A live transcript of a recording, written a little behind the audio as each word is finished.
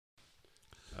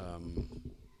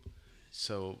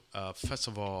First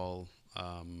of all,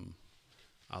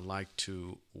 I'd like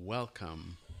to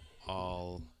welcome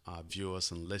all our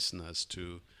viewers and listeners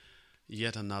to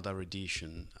yet another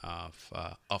edition of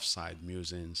Offside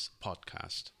Musings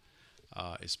podcast.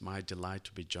 It's my delight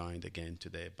to be joined again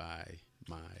today by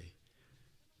my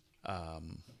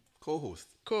Co-host.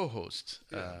 co-host,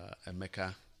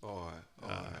 Emeka.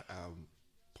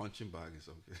 Punching bag is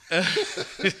okay.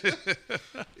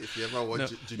 If you ever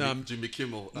watch Jimmy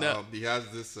Kimmel, he has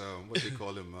this, what they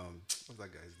call him, what's that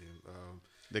guy's name?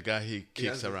 The guy he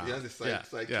kicks around. He has a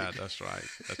side yeah, kick. that's right.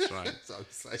 That's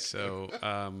right.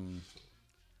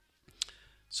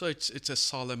 So it's a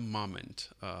solemn moment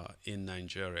in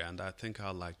Nigeria, and I think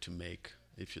I'd like to make,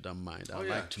 if you don't mind,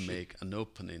 make an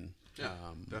opening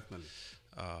definitely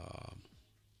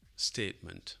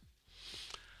statement.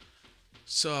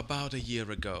 So about a year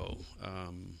ago,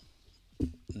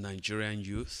 Nigerian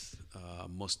youth,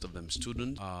 most of them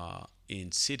students,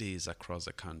 in cities across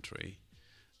the country,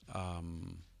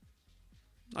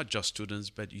 not just students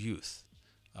but youth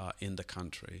in the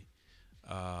country,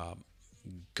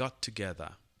 got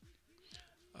together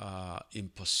in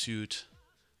pursuit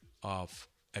of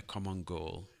a common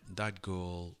goal. That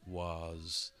goal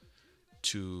was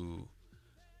to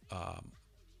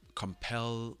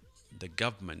compel the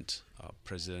government,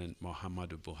 President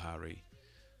Muhammadu Buhari,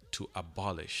 to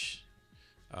abolish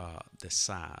the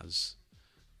SARS,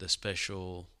 the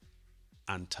Special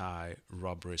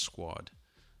Anti-Robbery Squad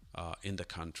in the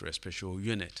country, a special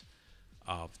unit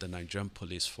of the Nigerian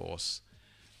police force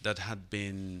that had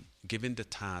been given the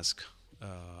task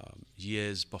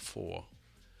years before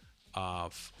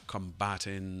of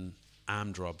combating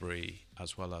armed robbery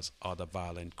as well as other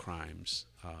violent crimes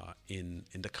in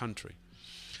the country.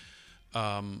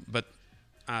 But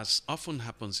as often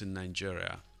happens in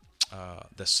Nigeria,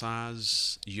 the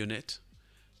SARS unit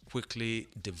quickly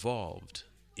devolved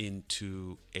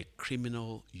into a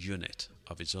criminal unit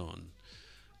of its own.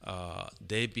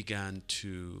 They began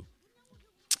to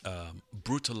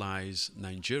brutalize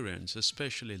Nigerians,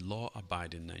 especially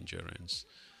law-abiding Nigerians.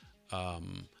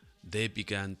 They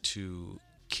began to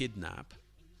kidnap,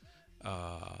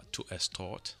 to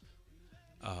extort,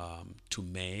 to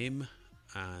maim,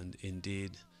 and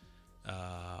indeed,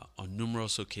 on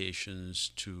numerous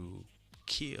occasions, to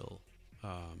kill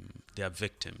their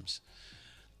victims.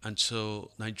 And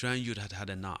so Nigerian youth had had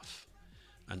enough.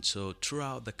 And so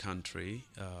throughout the country,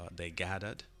 they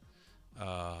gathered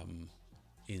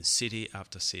in city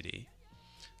after city,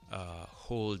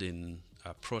 holding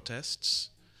protests,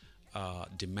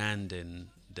 demanding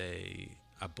the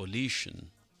abolition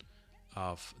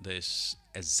of this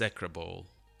execrable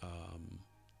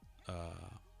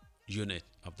unit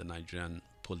of the Nigerian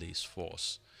police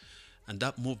force. And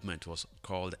that movement was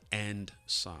called End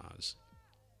SARS.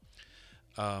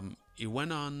 It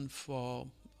went on for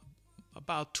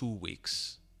about 2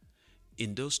 weeks.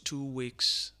 In those 2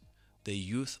 weeks, the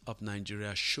youth of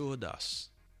Nigeria showed us,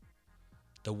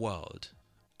 the world,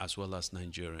 as well as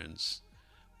Nigerians,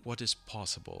 what is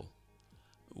possible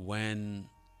when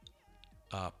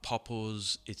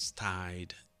purpose is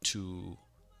tied to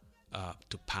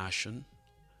passion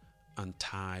and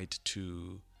tied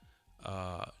to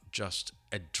just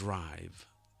a drive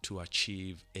to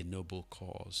achieve a noble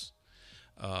cause.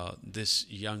 This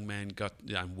young men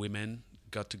and women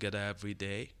got together every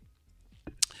day.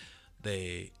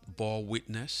 They bore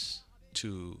witness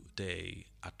to the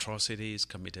atrocities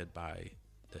committed by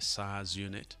the SARS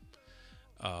unit.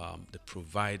 They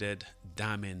provided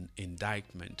damning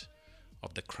indictment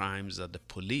of the crimes that the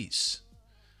police,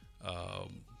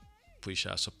 which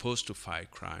are supposed to fight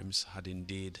crimes, had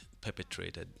indeed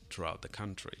perpetrated throughout the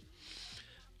country.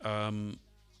 And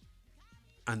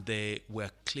they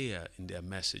were clear in their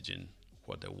messaging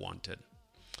what they wanted.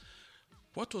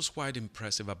 What was quite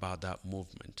impressive about that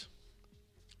movement,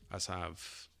 as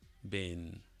I've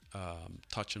been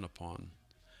touching upon,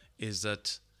 is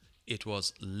that it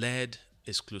was led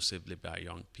exclusively by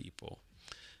young people.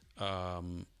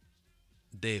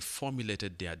 They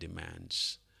formulated their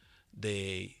demands.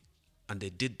 They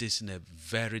did this in a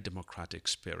very democratic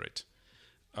spirit.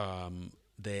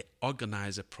 They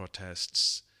organized the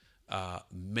protests,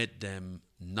 made them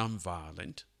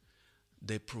non-violent.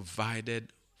 They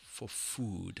provided for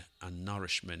food and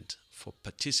nourishment for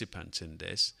participants in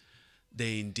this.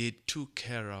 They indeed took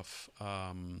care of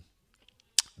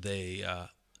the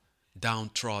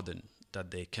downtrodden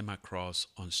that they came across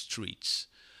on streets.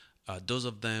 Those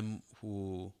of them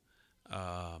who,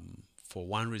 for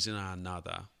one reason or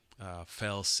another,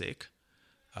 fell sick,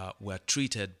 were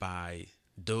treated by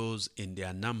those in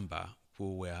their number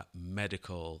who were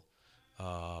medical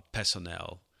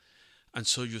personnel. And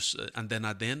so and then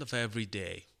at the end of every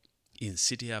day, in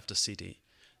city after city,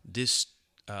 this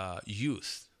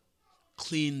youth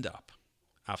cleaned up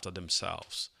after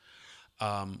themselves.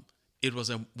 It was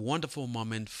a wonderful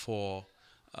moment for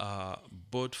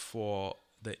both for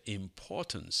the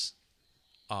importance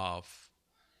of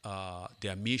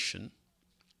their mission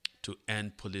to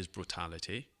end police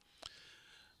brutality,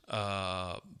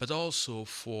 but also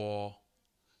for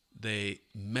the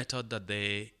method that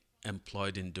they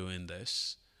employed in doing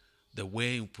this, the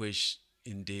way in which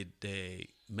indeed they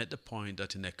made the point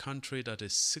that in a country that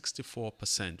is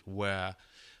 64% where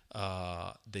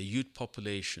the youth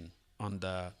population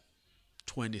under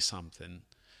 20-something,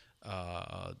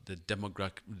 the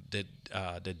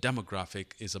demographic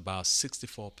is about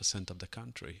 64% of the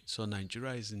country. So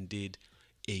Nigeria is indeed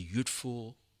a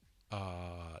youthful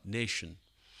nation.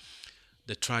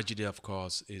 The tragedy, of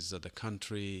course, is that the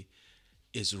country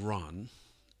is run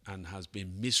and has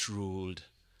been misruled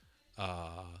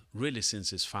really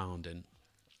since its founding,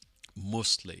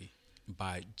 mostly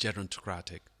by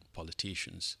gerontocratic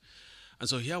politicians. And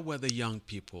so here were the young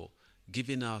people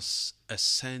giving us a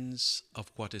sense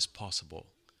of what is possible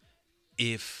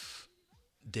if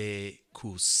they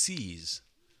could seize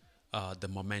the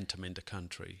momentum in the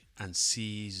country and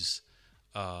seize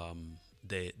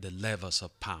the levers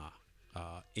of power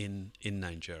in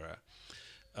Nigeria.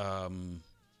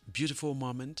 Beautiful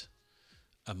moment,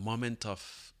 a moment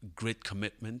of great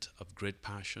commitment, of great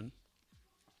passion.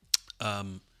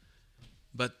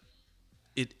 But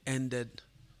it ended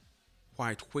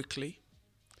quite quickly,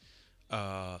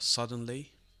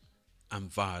 suddenly, and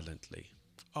violently,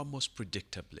 almost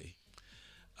predictably.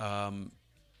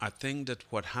 I think that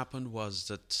what happened was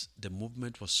that the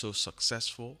movement was so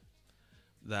successful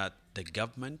that the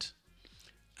government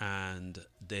and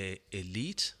the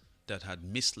elite that had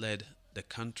misled the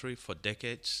country for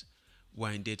decades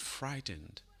were indeed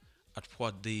frightened at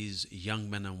what these young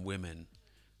men and women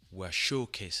were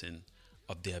showcasing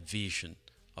of their vision,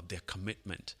 of their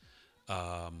commitment,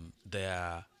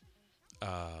 their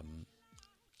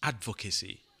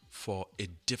advocacy for a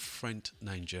different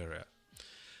Nigeria.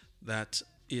 That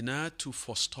in order to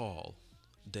forestall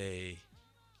the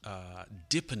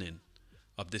deepening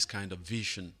of this kind of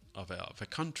vision of a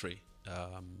country,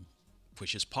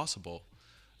 which is possible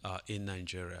in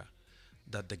Nigeria,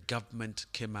 that the government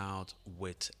came out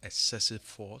with excessive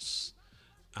force,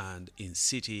 and in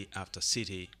city after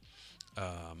city,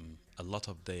 a lot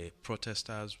of the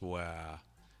protesters were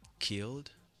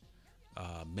killed,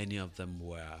 many of them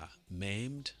were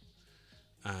maimed,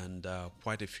 and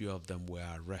quite a few of them were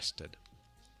arrested.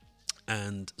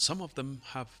 And some of them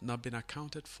have not been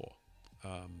accounted for,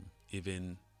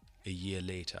 even a year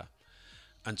later.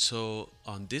 And so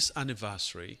on this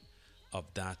anniversary of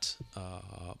that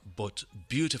but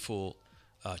beautiful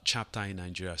chapter in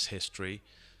Nigeria's history,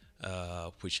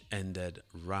 which ended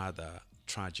rather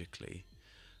tragically,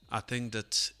 I think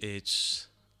that it's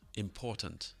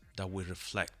important that we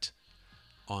reflect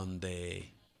on the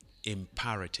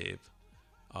imperative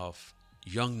of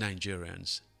young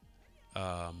Nigerians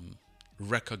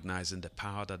recognizing the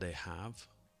power that they have,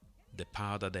 the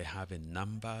power that they have in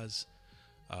numbers,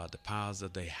 the powers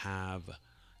that they have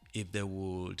if they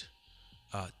would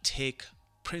take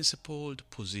principled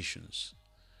positions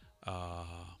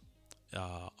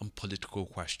on political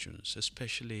questions,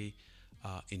 especially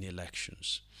in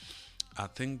elections. I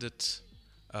think that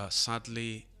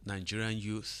sadly Nigerian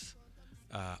youth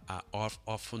are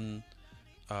often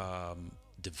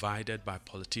divided by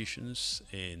politicians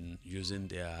in using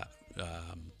their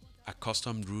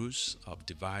accustomed rules of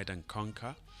divide and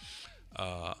conquer,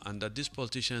 and that these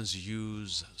politicians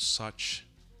use such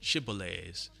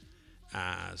shibboleths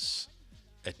as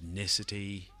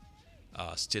ethnicity,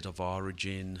 state of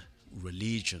origin,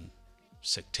 religion,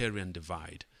 sectarian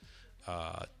divide,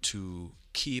 to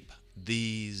keep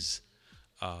these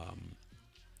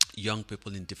young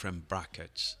people in different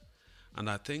brackets. And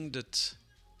I think that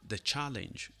the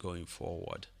challenge going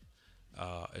forward,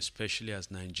 especially as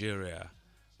Nigeria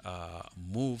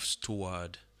moves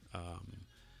toward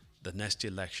the next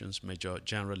elections, major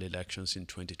general elections in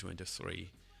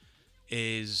 2023,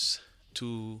 is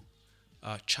to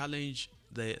challenge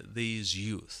these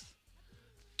youth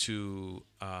to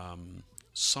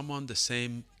summon the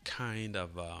same kind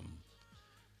of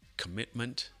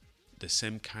commitment, the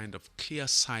same kind of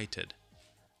clear-sighted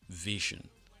vision,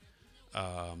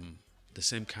 the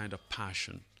same kind of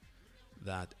passion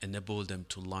that enabled them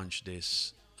to launch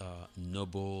this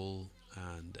noble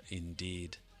and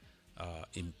indeed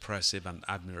impressive and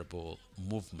admirable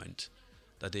movement,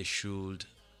 that they should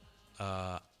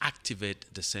activate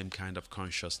the same kind of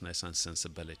consciousness and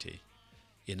sensibility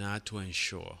in order to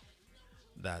ensure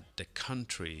that the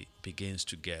country begins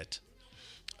to get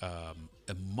a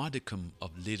modicum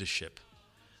of leadership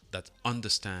that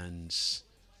understands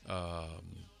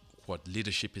what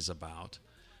leadership is about,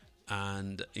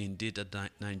 and indeed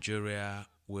that Nigeria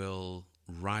will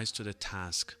rise to the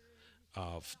task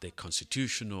of the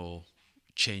constitutional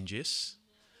changes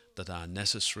that are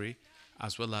necessary,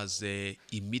 as well as the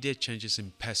immediate changes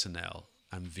in personnel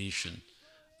and vision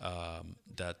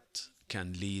that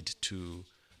can lead to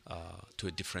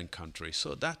a different country.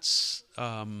 So that's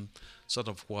sort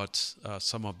of what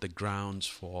some of the grounds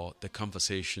for the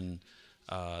conversation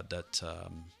that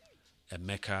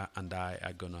Emeka and I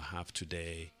are going to have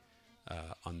today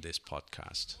on this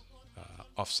podcast,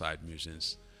 Offside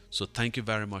Musings. So thank you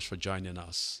very much for joining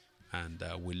us, and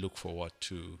we look forward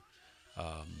to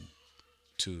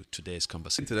today's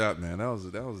conversation. To that, man, that was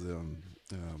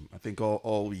I think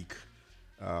all week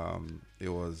it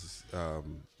was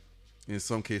in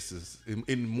some cases,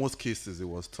 in most cases, it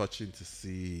was touching to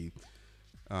see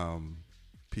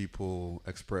people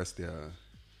express their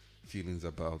feelings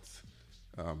about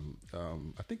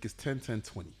I think it's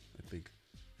 10-10-20. I think,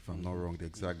 if I'm not wrong, the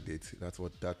exact date. That's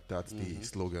the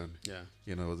slogan. Yeah.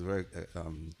 You know, it was very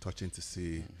touching to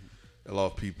see a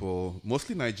lot of people,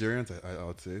 mostly Nigerians, I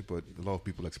would say, but a lot of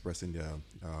people expressing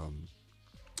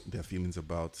their feelings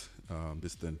about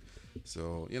this thing.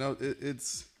 So, you know,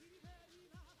 it's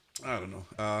I don't know.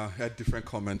 I had different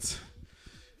comments.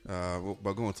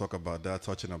 We're going to talk about that,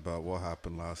 touching about what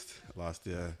happened last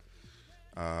year.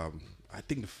 I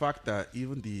think the fact that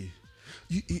even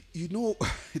you know,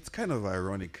 it's kind of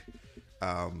ironic.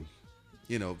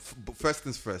 You know, first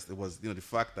things first, it was, you know, the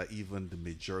fact that even the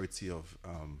majority of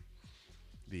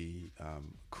the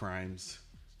crimes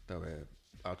that were,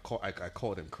 I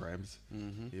call them crimes,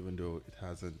 even though it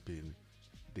hasn't been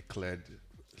declared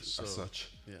as such.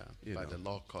 Yeah, by the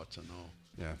law courts and all.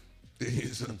 Yeah.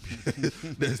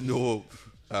 There's no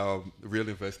real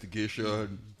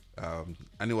investigation.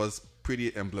 And it was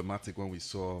pretty emblematic when we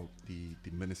saw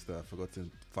the minister, I've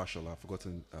forgotten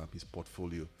his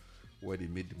portfolio, where they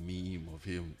made the meme of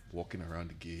him walking around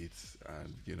the gates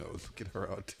and, you know, looking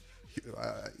around,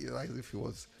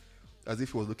 as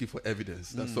if he was looking for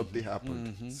evidence that something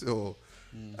happened. So,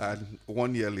 and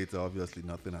 1 year later, obviously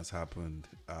nothing has happened.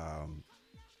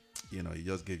 You know, you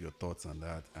just gave your thoughts on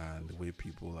that and the way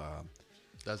people are.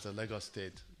 That's the Lagos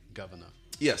State governor.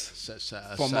 Yes.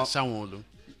 Sanwo-Olu.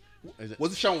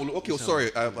 Was it Sanwo-Olu? Okay,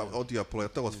 sorry. I do apologize.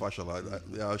 I thought it was Fashola.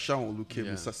 Sanwo-Olu came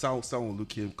in. Sanwo-Olu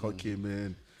came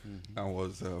in and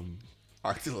was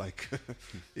acting like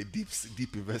a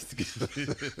deep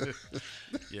investigation.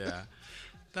 Yeah,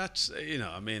 that's, you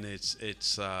know, I mean,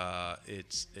 it's a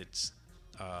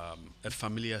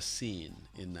familiar scene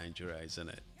in Nigeria, isn't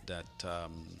it? That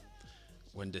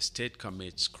when the state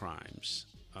commits crimes,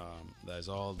 there's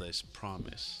all this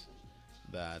promise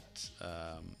that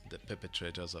the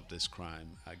perpetrators of this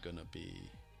crime are going to be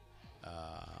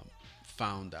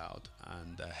found out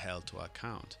and held to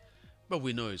account. But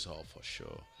we know it's all for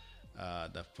sure.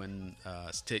 That when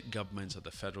state governments or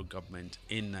the federal government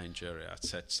in Nigeria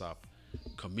sets up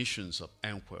commissions of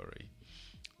inquiry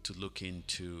to look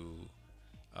into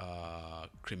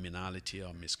criminality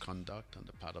or misconduct on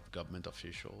the part of government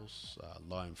officials,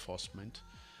 law enforcement,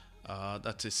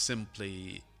 that is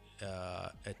simply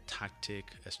a tactic,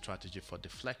 a strategy for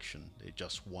deflection. They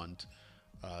just want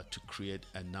to create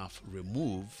enough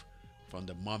remove from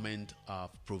the moment of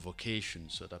provocation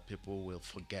so that people will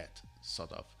forget,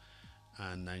 sort of.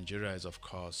 And Nigeria is, of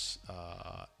course,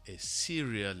 a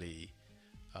serially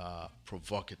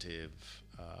provocative,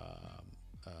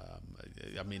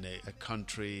 a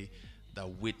country that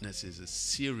witnesses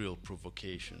serial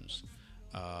provocations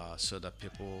so that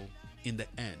people, in the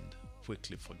end,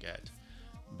 quickly forget.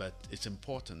 But it's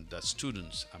important that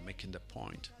students are making the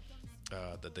point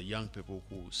that the young people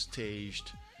who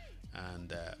staged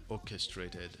and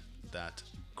orchestrated that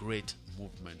great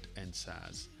movement, End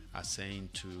SARS, are saying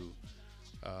to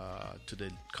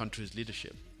the country's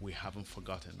leadership, we haven't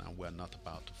forgotten and we're not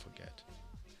about to forget.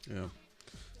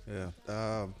 Yeah.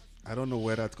 I don't know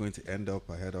where that's going to end up.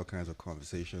 I had all kinds of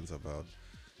conversations about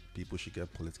people should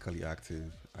get politically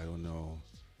active. I don't know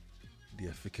the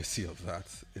efficacy of that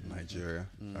in Nigeria.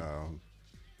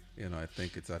 You know, I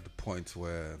think it's at the point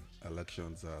where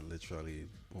elections are literally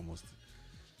almost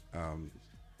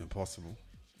impossible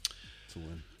to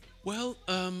win. Well,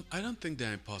 I don't think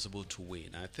they're impossible to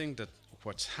win. I think that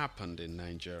what's happened in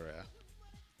Nigeria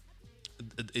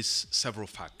is several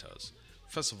factors.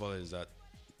 First of all, is that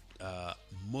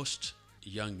most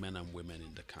young men and women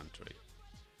in the country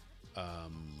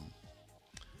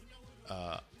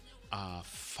are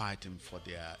fighting for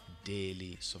their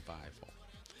daily survival.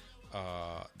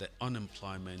 The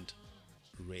unemployment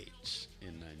rates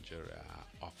in Nigeria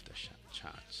are off the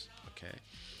charts. Okay,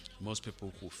 most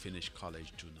people who finish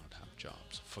college do not have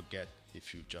jobs. Forget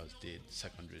if you just did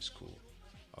secondary school.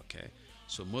 Okay,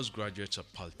 so most graduates of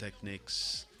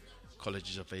polytechnics,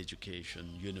 colleges of education,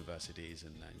 universities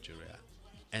in Nigeria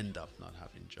end up not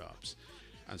having jobs.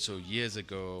 And so years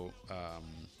ago,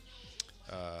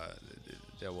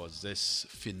 there was this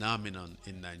phenomenon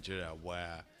in Nigeria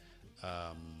where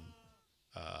um,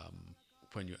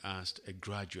 when you asked a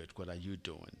graduate, "What are you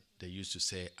doing?" they used to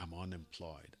say, "I'm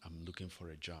unemployed. I'm looking for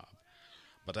a job."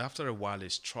 But after a while,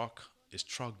 it struck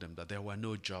them that there were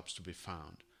no jobs to be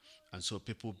found. And so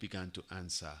people began to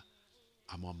answer,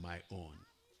 "I'm on my own."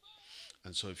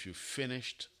 And so if you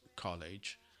finished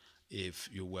college, if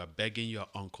you were begging your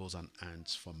uncles and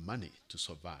aunts for money to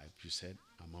survive, you said,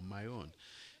 "I'm on my own."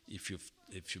 If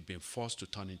you've been forced to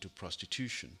turn into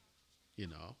prostitution, you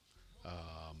know,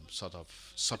 sort of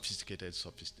sophisticated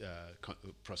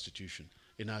prostitution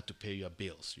in order to pay your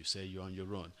bills, you say you're on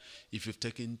your own. If you've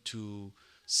taken to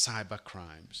cyber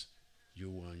crimes,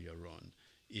 you're on your own.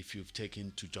 If you've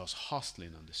taken to just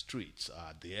hustling on the streets,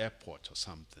 at the airport or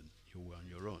something, you were on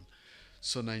your own.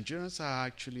 So Nigerians are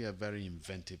actually a very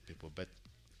inventive people. But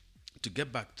to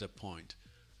get back to the point,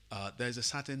 there's a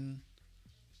certain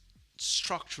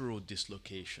structural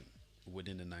dislocation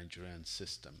within the Nigerian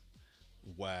system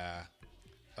where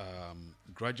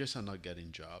graduates are not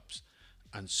getting jobs.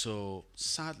 And so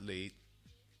sadly,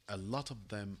 a lot of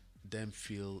them then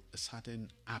feel a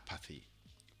certain apathy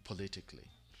politically.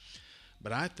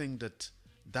 But I think that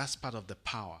that's part of the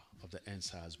power of the End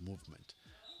SARS movement,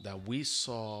 that we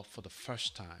saw for the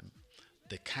first time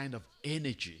the kind of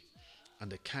energy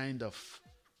and the kind of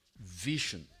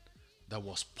vision that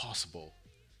was possible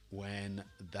when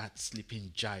that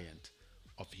sleeping giant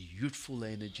of youthful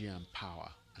energy and power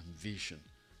and vision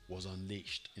was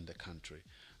unleashed in the country.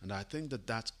 And I think that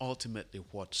that's ultimately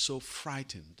what so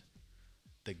frightened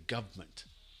the government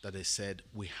that they said,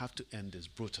 we have to end this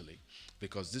brutally,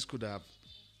 because this could have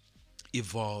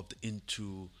evolved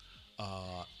into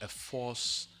a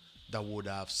force that would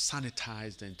have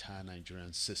sanitized the entire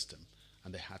Nigerian system,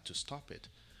 and they had to stop it.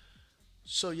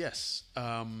 So yes,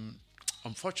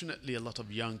 unfortunately, a lot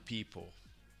of young people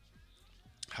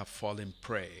have fallen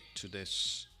prey to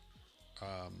this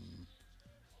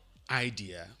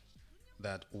idea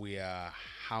that we are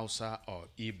Hausa or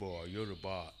Igbo or Yoruba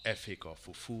or Efik or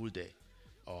Fulfulde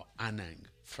or Anang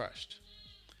first,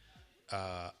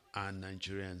 and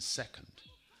Nigerians second,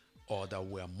 or that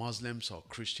we're Muslims or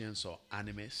Christians or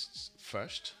animists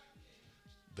first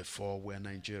before we're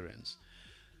Nigerians.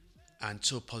 And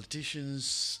so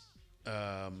politicians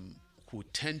who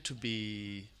tend to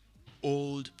be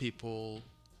old people,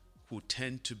 who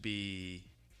tend to be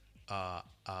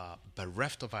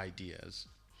bereft of ideas,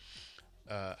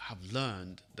 have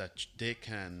learned that they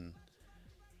can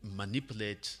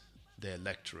manipulate the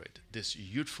electorate, this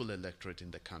youthful electorate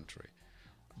in the country,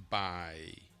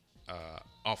 by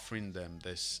offering them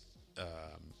this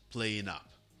playing up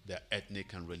their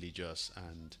ethnic and religious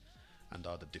and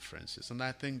other differences. And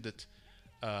I think that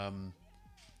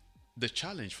the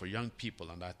challenge for young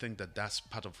people, and I think that that's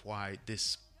part of why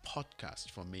this podcast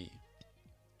for me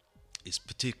is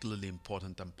particularly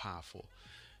important and powerful,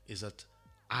 is that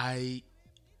I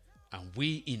and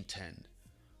we intend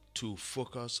to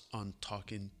focus on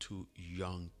talking to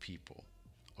young people,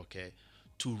 okay?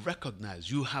 To recognize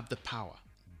you have the power.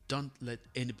 Don't let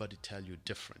anybody tell you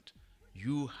different.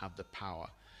 You have the power.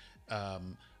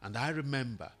 And I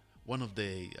remember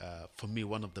for me,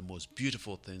 one of the most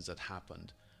beautiful things that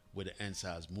happened with the End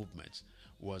SARS movement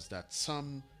was that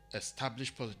some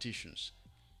established politicians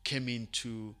came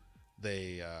into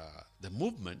the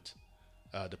movement,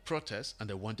 the protest, and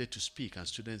they wanted to speak. And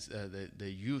students,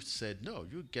 the youth said, "No,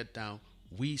 you get down.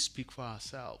 We speak for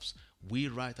ourselves. We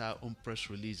write our own press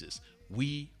releases.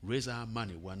 We raise our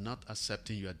money. We're not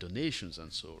accepting your donations,"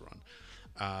 and so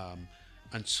on.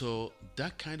 And so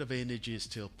that kind of energy is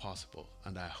still possible,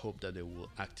 and I hope that they will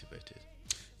activate it.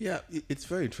 Yeah, it's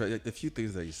very interesting. A few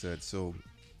things that you said. So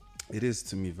it is,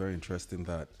 to me, very interesting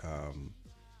that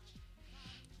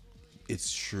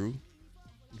it's true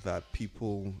that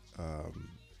people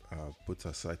put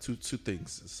aside two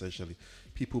things, essentially.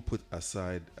 People put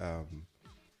aside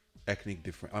ethnic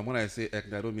difference. And when I say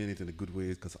ethnic, I don't mean it in a good way,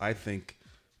 because I think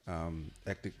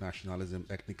ethnic nationalism,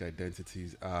 ethnic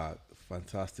identities are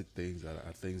fantastic things, that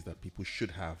are things that people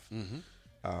should have.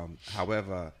 Mm-hmm.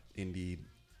 However, in the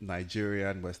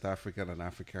Nigerian, West African, and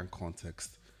African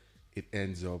context, it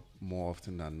ends up more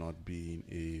often than not being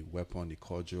a weapon, a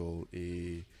cudgel,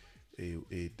 a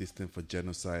a distance for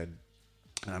genocide.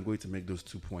 And I'm going to make those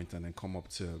 2 points and then come up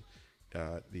to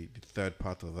the third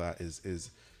part of that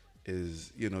is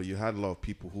you had a lot of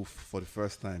people who for the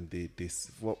first time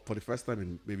for the first time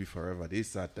in maybe forever they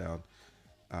sat down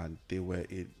and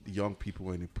young people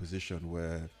were in a position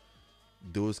where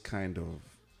those kind of,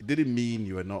 it didn't mean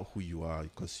you are not who you are,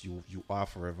 because you are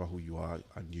forever who you are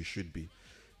and you should be,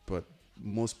 but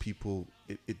most people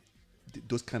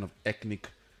those kind of ethnic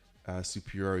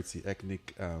superiority,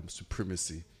 ethnic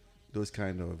supremacy, those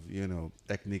kind of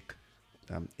ethnic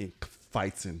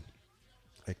fighting,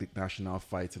 ethnic national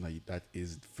fighting that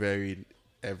is very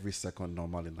every second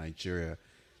normal in Nigeria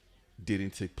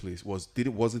didn't take place,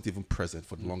 wasn't even present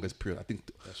for the longest period. I think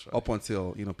that's right. Up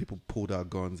until people pulled out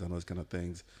guns and those kind of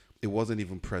things, it wasn't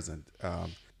even present.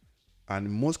 And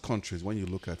most countries, when you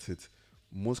look at it,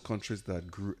 most countries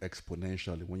that grew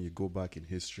exponentially, when you go back in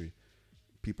history,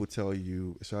 people tell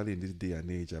you, especially in this day and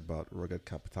age, about rugged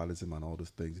capitalism and all those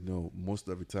things. Most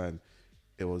of the time,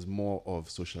 it was more of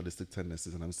socialistic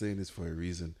tendencies. And I'm saying this for a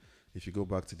reason. If you go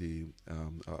back to the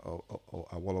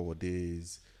Awolowo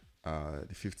days,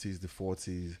 the 50s, the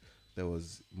 40s, there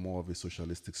was more of a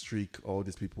socialistic streak. All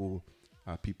these people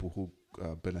are people who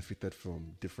benefited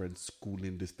from different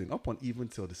schooling, this thing, up on even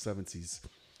till the 70s,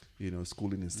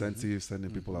 schooling incentives,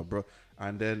 sending people abroad.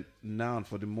 And then now,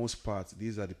 for the most part,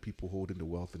 these are the people holding the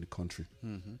wealth in the country.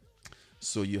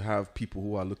 So you have people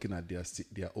who are looking at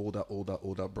their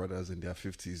older brothers in their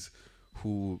 50s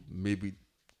who maybe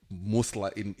most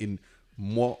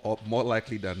more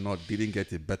likely than not didn't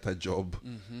get a better job,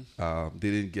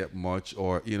 didn't get much,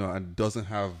 or and doesn't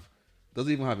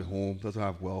even have a home, doesn't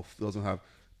have wealth,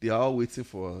 they are all waiting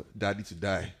for daddy to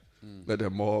die. Let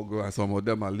them all go, and some of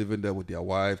them are living there with their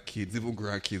wife, kids, even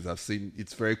grandkids. I've seen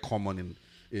it's very common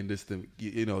in this thing,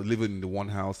 living in the one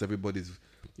house, everybody's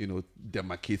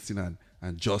demarcating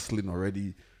and jostling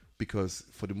already, because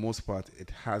for the most part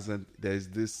there's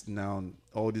this now,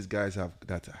 all these guys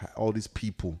all these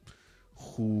people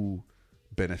who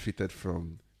benefited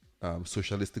from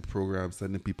socialistic programs,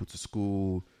 sending people to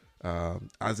school,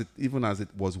 as it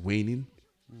was waning,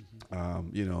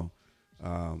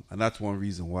 and that's one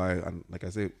reason why, and like I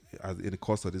say, in the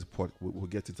course of this pod, we'll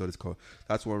get into this call.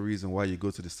 That's one reason why you go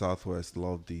to the Southwest, a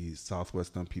lot of the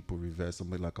Southwestern people revere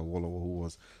somebody like Awolowo, who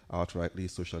was outrightly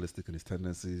socialistic in his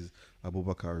tendencies.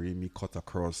 Abubakar Rimi cut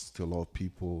across to a lot of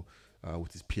people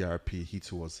with his PRP. He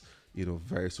too was,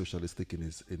 very socialistic in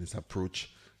his approach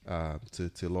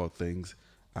to a lot of things,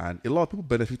 and a lot of people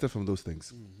benefited from those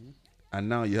things. And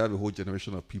now you have a whole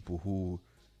generation of people who,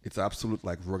 it's absolute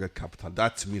like rugged capital.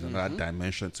 That to me is another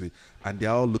dimension to it. And they're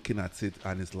all looking at it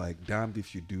and it's like, damned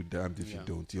if you do, damned if you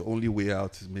don't. Your only way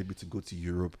out is maybe to go to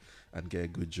Europe and get a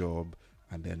good job,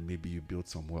 and then maybe you build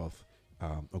some wealth,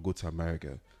 or go to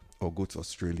America or go to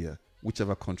Australia,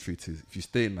 whichever country it is. If you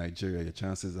stay in Nigeria, your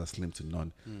chances are slim to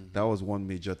none. That was one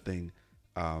major thing.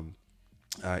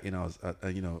 That was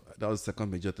the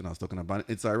second major thing I was talking about.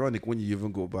 It's ironic when you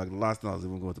even go back. The last thing I was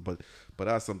even going to, but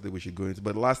that's something we should go into.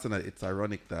 But the last thing, it's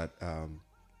ironic that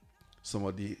some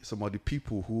of the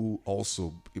people who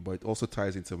also, but it also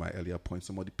ties into my earlier point.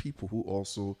 Some of the people who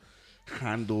also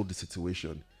handled the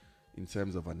situation in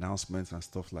terms of announcements and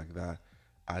stuff like that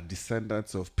are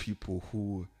descendants of people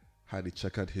who had a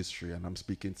checkered history. And I'm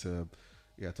speaking to,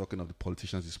 talking of the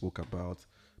politicians you spoke about,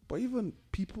 but even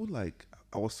people like,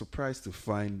 I was surprised to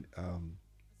find,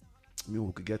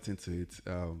 we could get into it,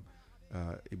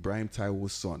 Ibrahim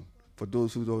Taiwo's son. For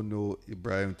those who don't know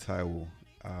Ibrahim Taiwo,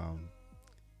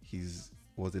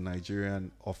 was a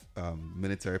Nigerian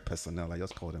military personnel. I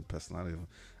just call them personnel.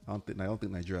 I don't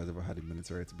think Nigeria has ever had a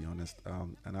military, to be honest.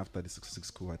 And after the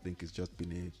 66 coup, I think it's just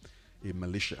been a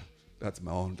militia. That's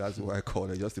what I call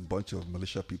it. Just a bunch of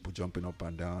militia people jumping up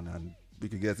and down, and we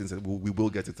can get into, we will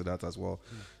get into that as well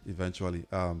eventually.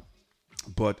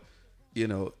 But,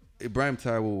 Ibrahim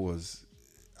Taiwo was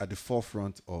at the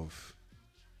forefront of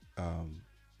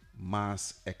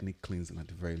mass ethnic cleansing at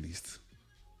the very least.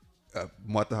 No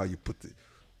matter how you put it.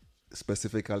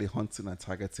 Specifically hunting and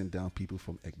targeting down people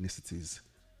from ethnicities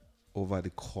over the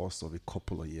course of a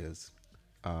couple of years.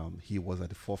 He was at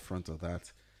the forefront of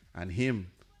that. And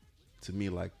him, to me,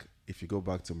 like, if you go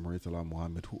back to Murtala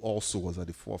Muhammad, who also was at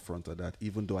the forefront of that,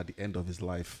 even though at the end of his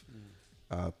life,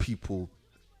 people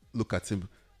look at him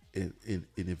in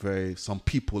a very,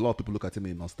 a lot of people look at him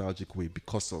in a nostalgic way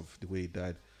because of the way he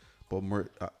died. But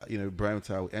Ibrahim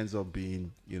Taiwo ends up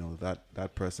being,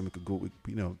 that person we could go with,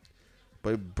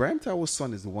 But Ibrahim Taiwo's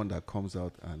son is the one that comes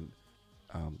out and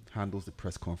handles the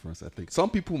press conference, I think. Some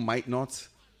people might not,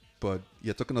 but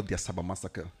you're talking of the Asaba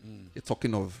massacre. You're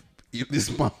talking of if this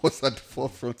man was at the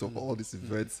forefront of all these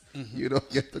events, you're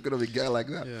talking of a guy like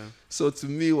that. Yeah. So to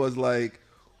me, it was like,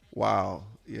 wow,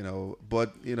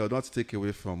 but, not to take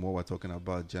away from what we're talking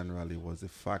about generally, was the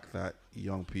fact that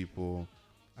young people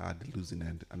are at the losing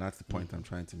end. And that's the point I'm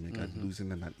trying to make, at the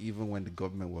losing end. And even when the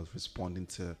government was responding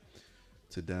to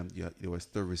them, they were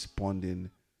still responding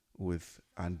with,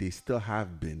 and they still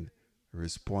have been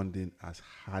responding as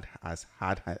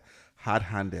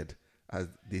hard-handed as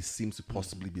they seem to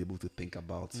possibly be able to think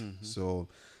about. So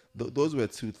those were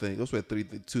two things. Those were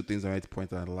two things I wanted to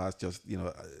point out. The last, just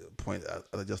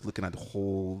just looking at the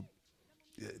whole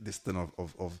this thing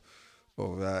of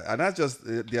and that's just,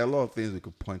 there are a lot of things we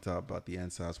could point out about the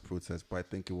End SARS protest, but I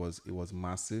think it was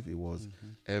massive. It was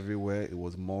everywhere. It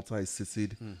was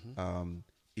multi-cited.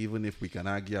 Even if we can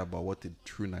argue about what the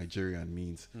true Nigerian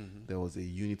means, there was a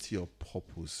unity of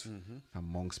purpose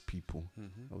amongst people.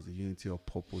 There was a unity of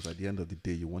purpose. At the end of the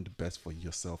day, you want the best for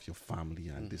yourself, your family,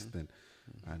 and this thing.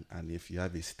 And if you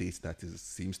have a state that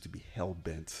seems to be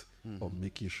hell-bent of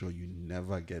making sure you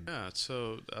never get... Yeah,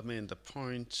 so, I mean, the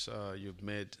point you've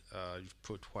made, you've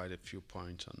put quite a few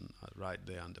points on right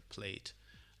there on the plate.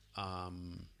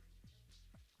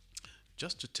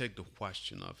 Just to take the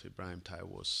question of Ibrahim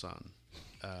Taiwo's son,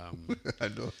 I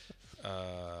know.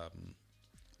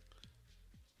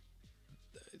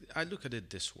 I look at it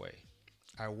this way.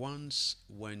 I once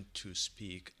went to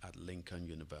speak at Lincoln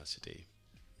University,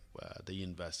 the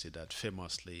university that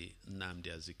famously Nnamdi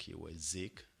Azikiwe,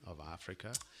 Zik of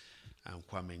Africa, and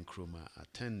Kwame Nkrumah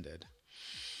attended.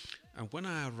 And when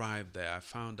I arrived there, I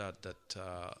found out that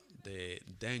the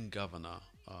then governor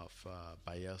of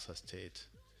Bayelsa State,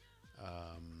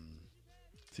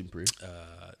 Timpre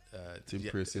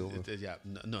Silva.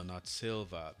 No, not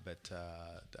Silva, but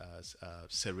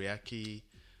Seriaki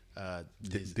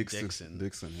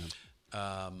Dixon,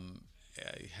 yeah.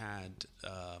 Had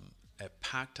a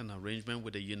pact, an arrangement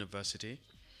with the university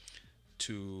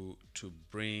to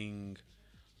bring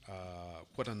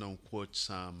quote unquote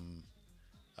some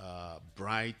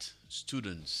bright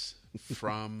students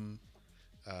from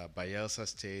Bayelsa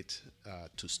State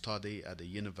to study at the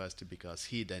university, because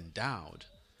he'd endowed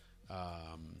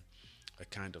a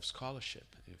kind of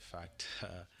scholarship. In fact,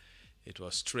 it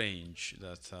was strange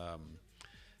that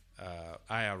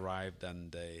I arrived,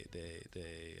 and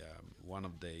one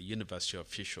of the university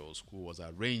officials who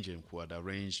had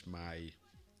arranged my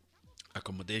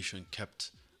accommodation,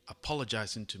 kept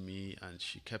apologizing to me, and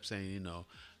she kept saying,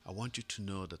 I want you to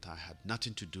know that I had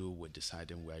nothing to do with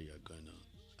deciding where you're going to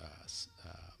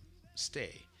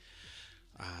stay.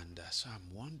 And so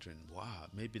I'm wondering, wow,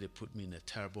 maybe they put me in a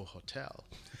terrible hotel.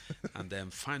 And then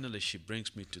finally she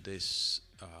brings me to this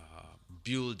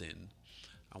building,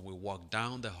 and we walk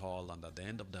down the hall, and at the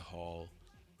end of the hall,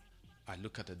 I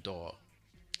look at the door,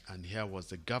 and here was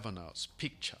the governor's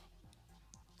picture,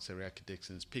 Seriaki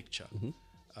Dixon's picture,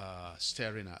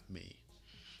 staring at me.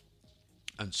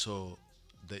 And so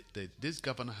this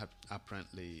governor had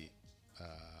apparently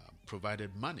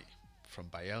provided money from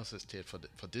Bayelsa State for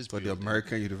this for building, the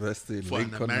American University in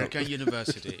Lincoln. For an American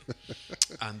university.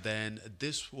 And then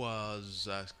this was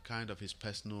kind of his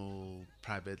personal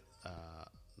private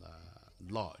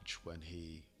lodge when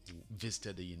he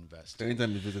visited the university.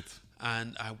 Anytime you visit.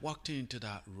 And I walked into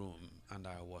that room, and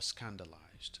I was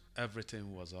scandalized.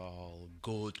 Everything was all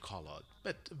gold colored,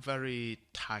 but very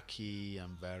tacky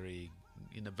and very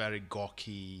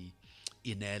gawky,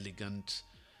 inelegant,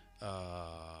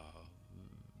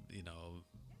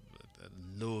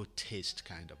 low taste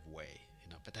kind of way,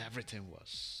 but everything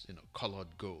was,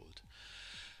 colored gold.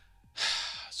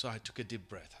 So I took a deep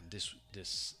breath, and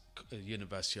this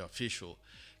university official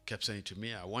kept saying to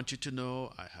me, I want you to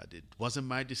know it wasn't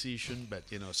my decision, but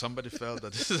somebody felt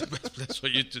that this is the best place for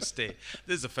you to stay.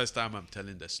 This is the first time I'm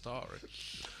telling the story.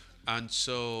 And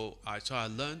so I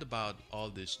learned about all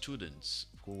these students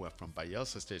who were from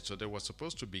Bayelsa State. So they were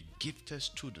supposed to be gifted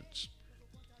students.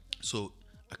 So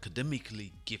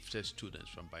academically gifted students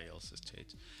from Bayelsa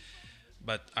State.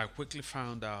 But I quickly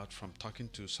found out from talking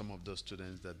to some of those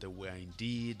students that they were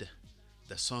indeed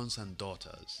the sons and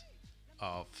daughters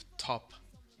of top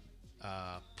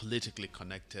politically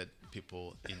connected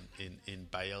people in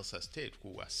Bayelsa State who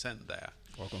were sent there.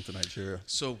 Welcome to Nigeria.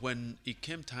 So when it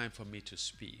came time for me to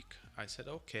speak, I said,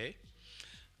 okay,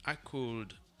 I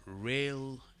could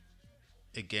rail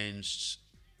against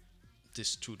the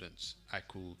students. I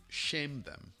could shame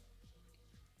them.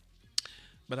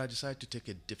 But I decided to take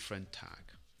a different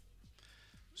tack.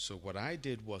 So what I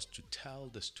did was to tell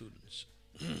the students,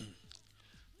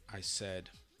 I said,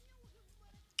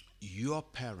 your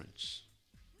parents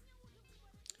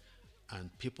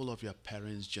and people of your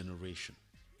parents' generation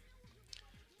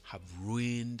have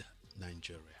ruined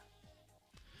Nigeria.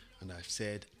 And I've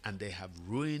said, and they have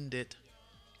ruined it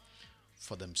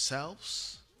for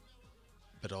themselves,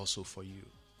 but also for you.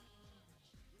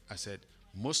 I said,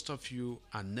 most of you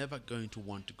are never going to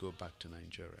want to go back to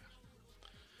Nigeria.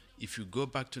 If you go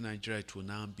back to Nigeria, it will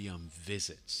now be on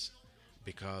visits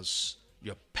because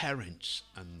your parents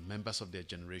and members of their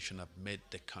generation have made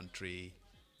the country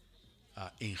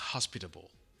inhospitable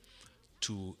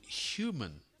to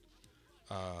human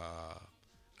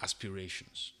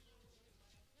aspirations.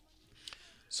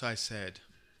 So I said,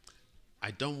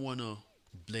 I don't want to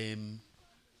blame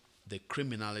the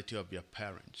criminality of your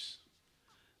parents,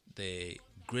 the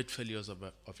great failures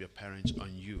of your parents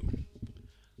on you.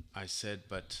 I said,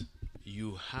 but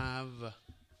you have,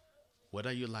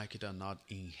 whether you like it or not,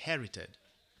 inherited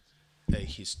a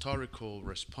historical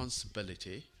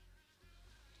responsibility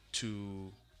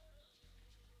to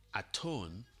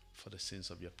atone for the sins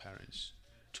of your parents,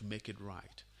 to make it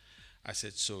right. I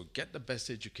said, so get the best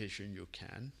education you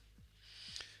can,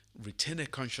 retain a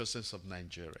consciousness of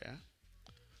Nigeria,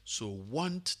 so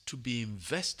want to be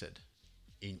invested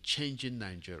in changing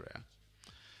Nigeria.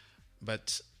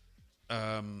 But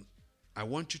I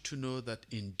want you to know that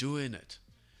in doing it,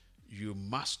 you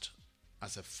must,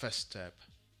 as a first step,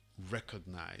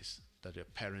 recognize that your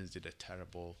parents did a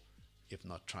terrible, if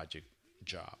not tragic,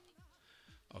 job.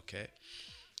 Okay?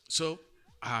 So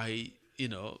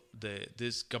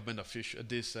this government official,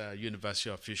 this university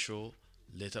official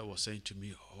later was saying to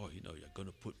me, you're going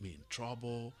to put me in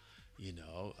trouble.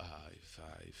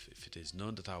 If it is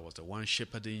known that I was the one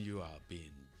shepherding you, I'll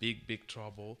be in big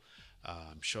trouble.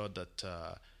 I'm sure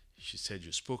that she said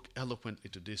you spoke eloquently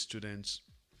to these students.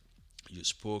 You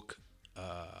spoke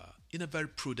in a very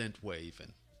prudent way,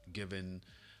 even given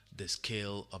the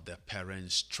scale of their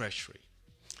parents' treasury.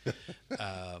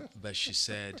 But she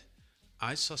said,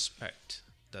 I suspect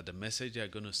that the message they're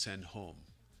going to send home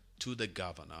to the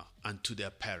governor and to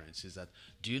their parents is that,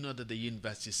 do you know that the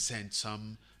university sent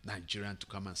some Nigerian to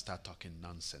come and start talking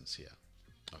nonsense here?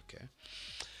 Okay.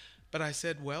 But I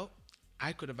said, well,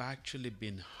 I could have actually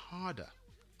been harder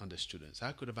on the students.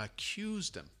 I could have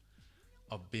accused them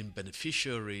of being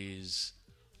beneficiaries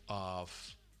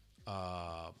of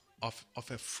a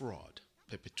fraud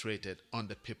perpetrated on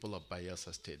the people of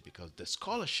Bayelsa State, because the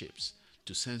scholarships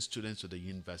to send students to the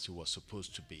university was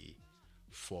supposed to be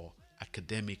for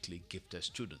academically gifted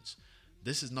students.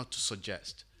 This is not to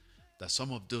suggest that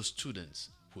some of those students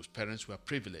whose parents were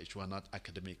privileged were not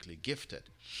academically gifted.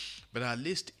 But at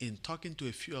least in talking to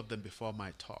a few of them before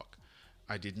my talk,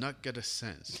 I did not get a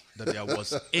sense that there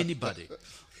was anybody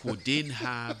who didn't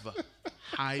have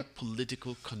high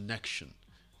political connection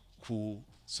who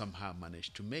somehow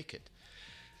managed to make it.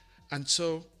 And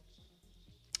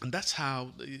that's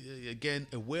how, again,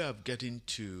 a way of getting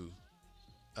to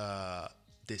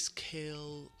the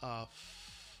scale of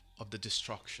the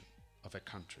destruction of a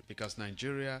country. Because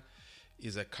Nigeria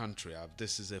is a country,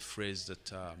 this is a phrase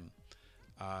that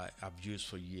I've used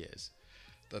for years,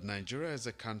 that Nigeria is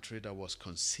a country that was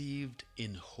conceived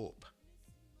in hope.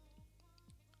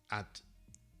 At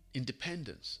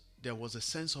independence, there was a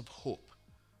sense of hope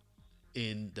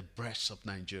in the breasts of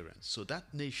Nigerians. So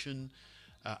that nation,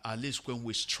 at least when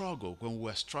we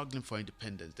were struggling for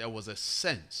independence, there was a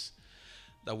sense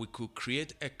that we could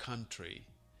create a country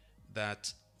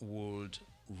that would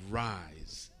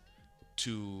rise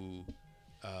to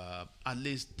at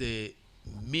least the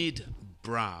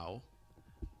mid-brow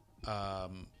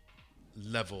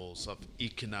levels of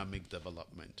economic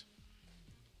development.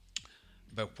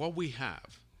 But what we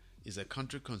have is a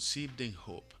country conceived in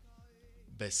hope,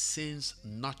 but since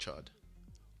nurtured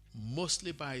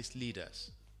mostly by its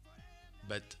leaders,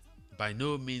 but by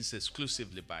no means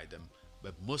exclusively by them,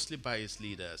 but mostly by its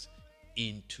leaders,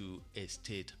 into a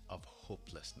state of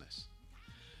hopelessness.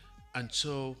 And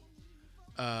so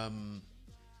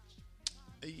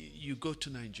you go to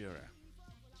Nigeria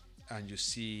and you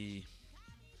see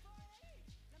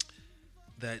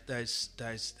that there's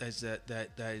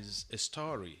a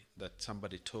story that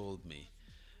somebody told me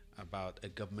about a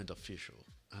government official,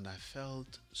 and I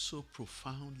felt so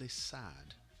profoundly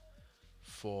sad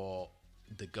for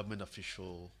the government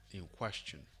official in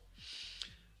question.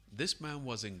 This man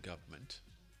was in government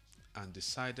and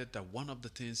decided that one of the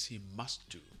things he must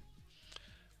do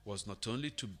was not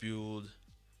only to build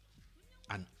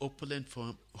an opulent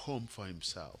home for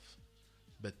himself,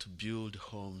 but to build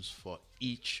homes for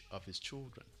each of his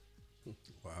children.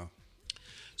 Wow.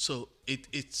 So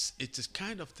it's a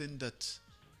kind of thing that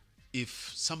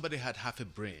if somebody had half a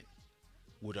brain,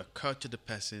 would occur to the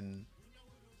person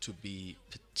to be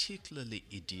particularly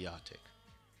idiotic.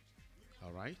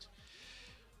 All right?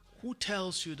 Who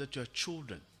tells you that your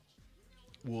children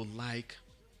will like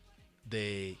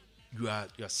your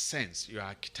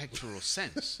architectural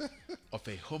sense of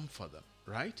a home for them,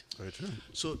 right? Very true.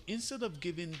 So instead of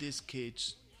giving these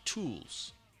kids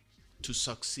tools to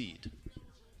succeed,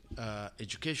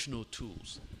 educational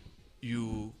tools,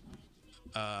 you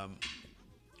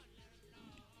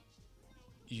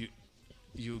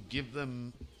give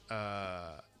them,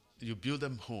 you build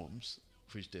them homes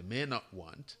which they may not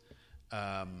want,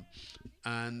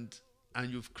 and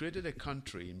you've created a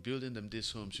country. In building them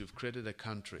these homes, you've created a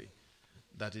country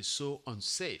that is so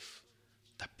unsafe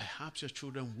that perhaps your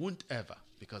children won't ever,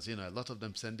 because a lot of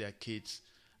them send their kids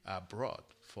abroad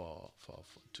to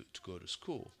go to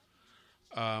school.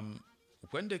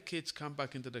 When the kids come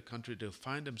back into the country, they'll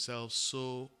find themselves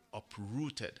so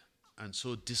uprooted and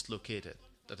so dislocated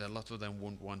that a lot of them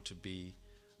won't want to be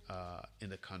in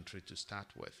the country to start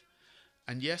with.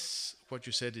 And yes, what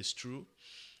you said is true,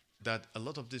 that a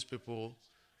lot of these people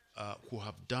who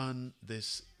have done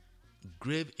this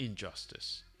grave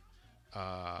injustice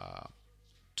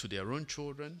to their own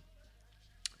children,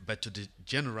 but to the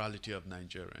generality of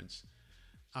Nigerians,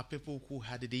 are people who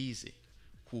had it easy,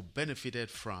 who benefited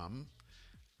from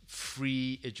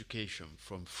free education,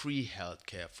 from free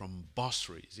healthcare, from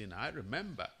bursaries. I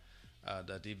remember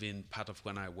that even part of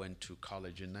when I went to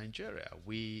college in Nigeria,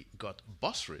 we got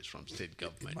bursaries from state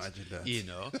government. Imagine that.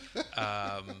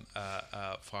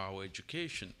 For our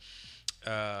education.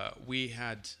 We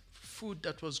had food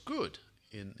that was good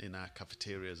in our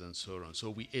cafeterias and so on. So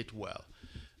we ate well.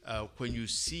 When you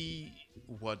see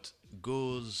what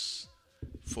goes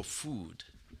for food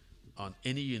on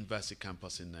any university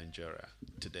campus in Nigeria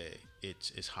today,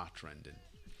 it's heartrending.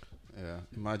 Yeah,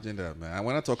 imagine that, man. And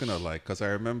we're not talking of because I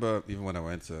remember even when I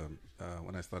went to,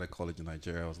 when I started college in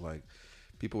Nigeria, I was like,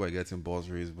 people were getting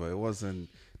bursaries, but it wasn't,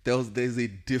 there's a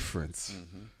difference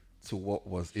to what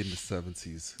was in the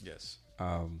 70s. Yes.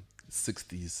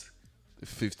 60s,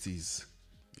 50s.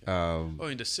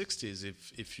 In the 60s,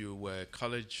 if you were a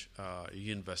college,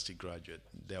 university graduate,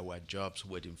 there were jobs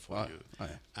waiting for you.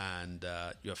 And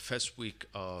your first week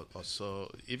or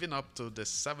so, even up to the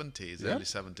 70s, early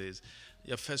 70s,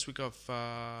 your first week of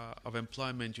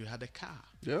employment, you had a car.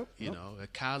 A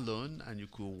car loan, and you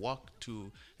could walk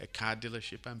to a car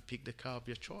dealership and pick the car of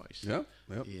your choice.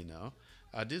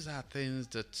 These are things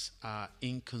that are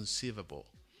inconceivable.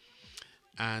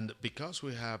 And because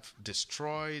we have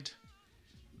destroyed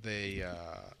the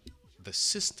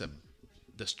system,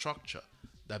 the structure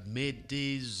that made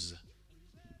these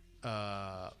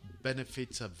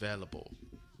benefits available,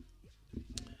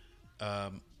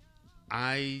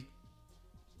 I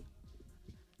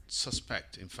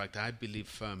suspect, in fact, I believe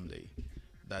firmly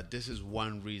that this is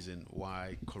one reason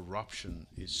why corruption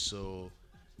is so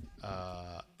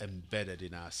embedded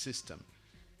in our system.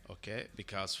 Okay,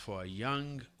 because for a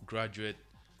young graduate,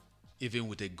 even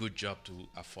with a good job to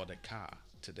afford a car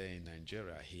today in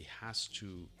Nigeria, he has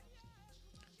to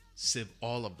save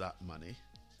all of that money.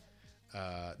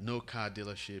 No car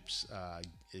dealerships,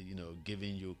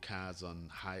 giving you cars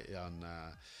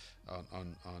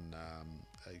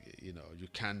you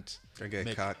can't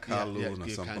get car loan or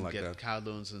something like that. You can't get car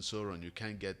loans and so on. You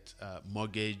can't get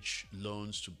mortgage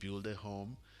loans to build a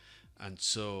home, and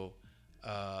so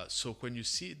when you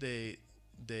see the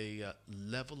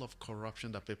level of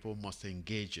corruption that people must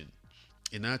engage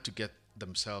in order to get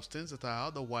themselves things that are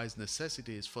otherwise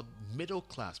necessities for middle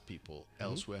class people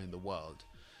elsewhere in the world,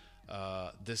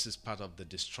 this is part of the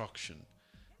destruction,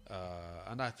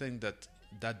 and I think that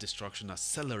destruction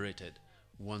accelerated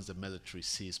once the military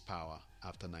seized power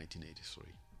after 1983.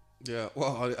 Yeah,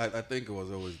 well, I think it was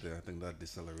always there. I think that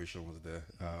deceleration was there.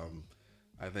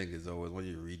 I think it's always, when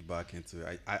you read back into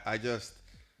it,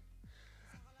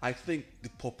 I think the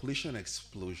population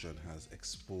explosion has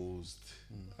exposed,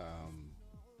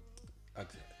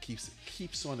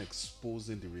 keeps on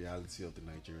exposing the reality of the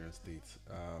Nigerian state.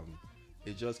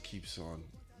 It just keeps on.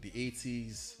 The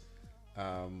 80s,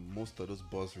 most of those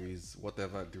bursaries,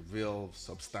 whatever, the real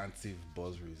substantive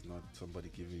bursaries, not somebody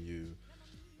giving you,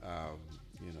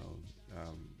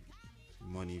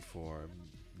 money for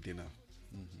dinner.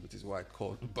 Which is why I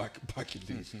called back in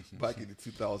the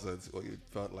 2000s, or it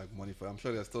felt like money for. I'm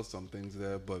sure there's still some things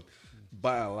there, but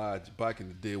by and large, back in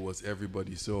the day was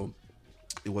everybody. So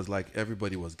it was like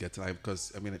everybody was getting. Because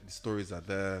the stories are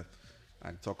there.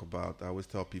 I always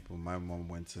tell people, my mom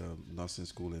went to nursing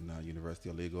school in University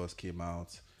of Lagos, came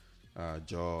out,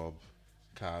 job,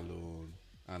 car loan.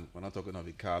 And we're not talking of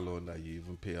a car loan that you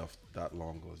even pay off that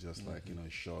long. It was just like, a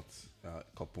short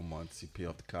couple months, you pay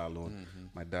off the car loan.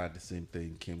 My dad, the same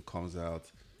thing, comes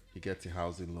out, he gets a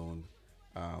housing loan,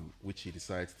 which he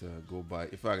decides to go buy.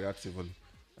 In fact, that's even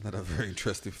another very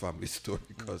interesting family story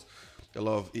because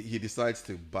he decides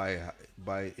to buy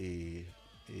an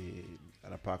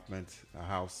apartment, a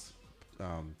house,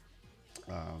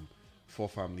 for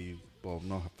family, well,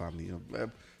 not family,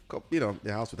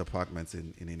 a house with apartments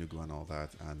in Enugu and all that,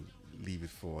 and leave it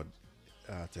for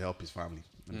to help his family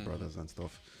and brothers and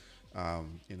stuff,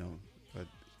 but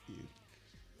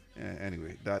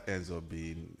anyway, that ends up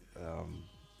being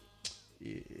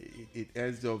it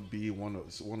ends up being one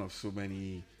of so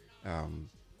many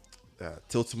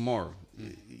till tomorrow.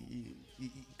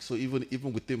 So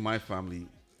even within my family,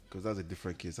 because that's a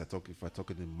different case. If I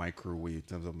talk in the micro way in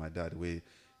terms of my dad, the way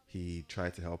he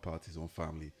tried to help out his own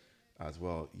family as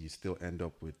well, you still end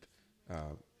up with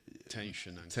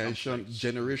tension, conflict.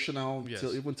 Generational, Yes.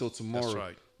 till tomorrow. That's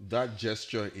right. That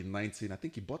gesture in 19, I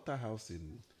think he got that house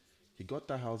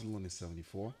loan in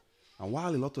 74. And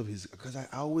while a lot of because I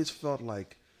always felt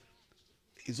like,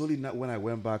 it's only not when I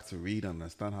went back to read and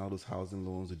understand how those housing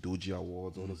loans, the Doji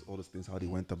Awards, all those things, how they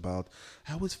went about,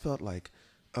 I always felt like,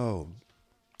 my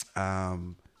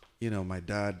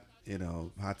dad,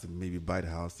 had to maybe buy the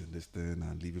house and this thing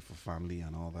and leave it for family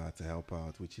and all that to help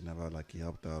out, which he never, he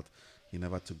helped out. He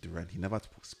never took the rent. He never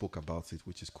spoke about it,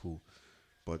 which is cool.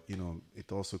 But,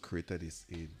 it also created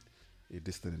a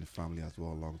distance in the family as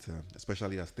well long term,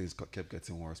 especially as things kept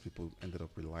getting worse. People ended up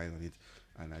relying on it.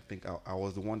 And I think I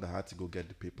was the one that had to go get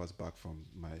the papers back from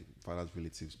my father's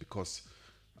relatives because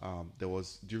there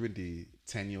was, during the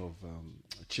tenure of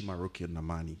Chimaroke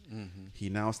Namani, he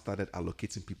now started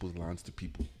allocating people's lands to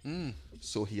people.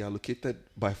 So he allocated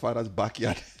my father's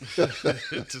backyard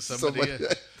to somebody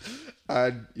else.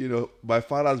 And, my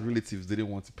father's relatives didn't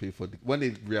want to pay for it. When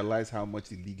they realized how much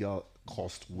the legal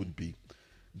cost would be,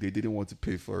 they didn't want to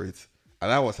pay for it.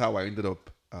 And that was how I ended up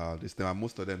this time. And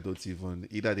most of them don't even,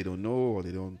 either they don't know or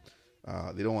they don't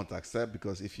want to accept,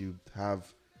 because if you have,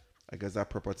 I guess that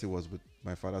property was with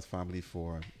my father's family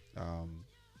for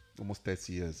almost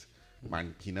 30 years.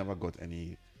 Man, he never got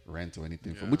any rent or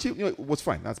anything from, which was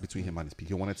fine. That's between him and his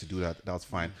people. He wanted to do that. That was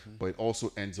fine. But it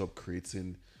also ends up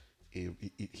creating he,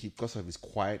 because of his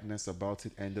quietness about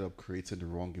it, ended up creating the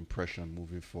wrong impression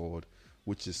moving forward,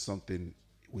 which is something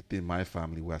within my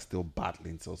family we're still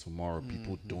battling till tomorrow.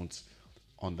 People don't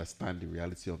understand the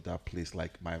reality of that place.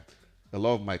 Like a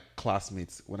lot of my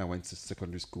classmates, when I went to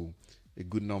secondary school, a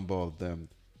good number of them,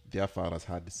 their fathers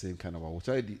had the same kind of, which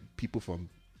are the people from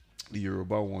the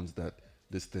Yoruba ones that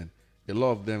this thing, a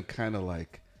lot of them kind of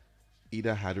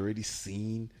either had already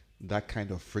seen that kind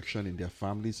of friction in their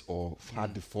families or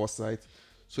had the foresight.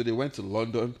 So they went to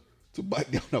London to buy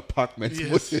their own apartments.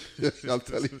 Yes. I'm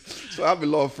telling you. So I have a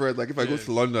lot of friends. If I go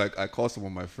to London, I call some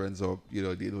of my friends up, they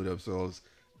know themselves.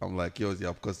 I'm like,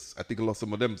 because I think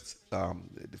some of them,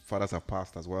 the fathers have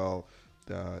passed as well.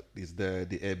 Is there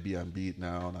the Airbnb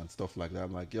now and stuff like that.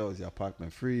 I'm like, is the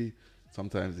apartment free?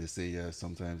 Sometimes they say yes,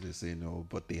 sometimes they say no,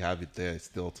 but they have it there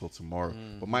still till tomorrow.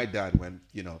 But my dad went,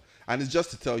 and it's just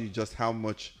to tell you just how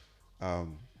much,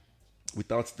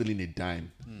 without stealing a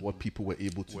dime, what people were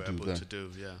able to do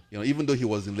then. Even though he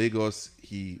was in Lagos,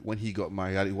 when he got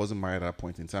married, he wasn't married at that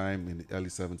point in time. In the early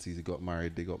 70s, he got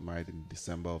married. They got married in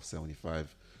December of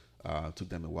 75. Took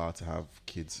them a while to have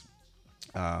kids.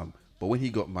 But when he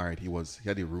got married, he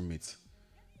had a roommate.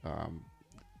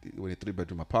 When a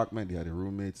 3-bedroom apartment, they had a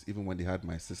roommate. Even when they had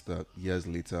my sister years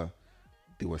later,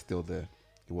 they were still there.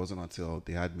 It wasn't until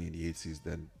they had me in the 80s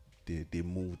then they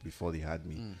moved before they had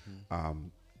me.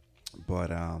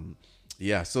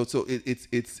 So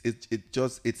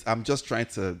I'm just trying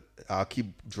to, I'll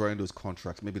keep drawing those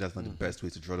contracts. Maybe that's not the best way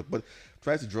to draw it, but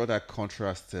try to draw that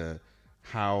contrast to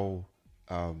how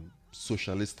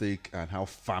socialistic and how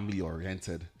family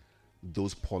oriented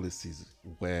those policies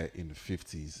were in the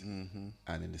 50s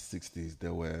and in the 60s.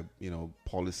 There were,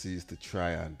 policies to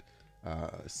try and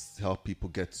help people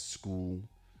get to school,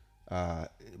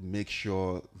 make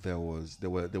sure there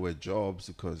were jobs,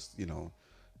 because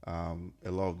a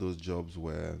lot of those jobs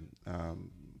were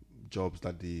jobs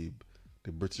that the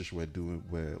British were doing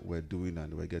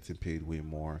and were getting paid way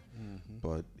more.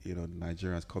 But the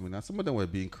Nigerians coming out, some of them were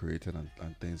being created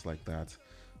and things like that,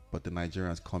 but the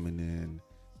Nigerians coming in.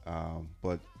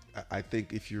 But I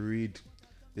think if you read,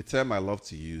 the term I love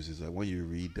to use is when you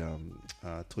read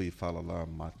Toyi Falala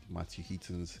and Matthew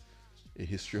Heaton's A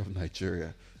History of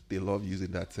Nigeria, they love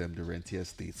using that term, the rentier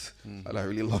states. And I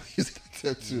really love using that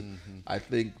term too. I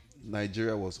think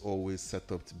Nigeria was always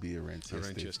set up to be a rentier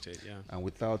state. And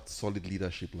without solid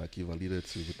leadership, like you've alluded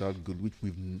to, without good,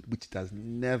 which it has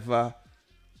never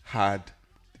had,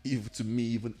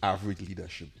 even average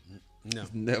leadership. No.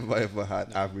 It's never ever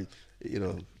had average.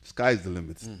 Sky's the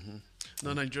limit.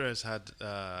 No, Nigeria's had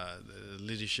the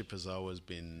leadership has always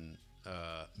been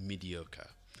mediocre,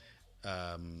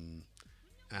 and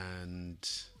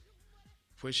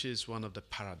which is one of the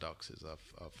paradoxes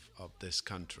of this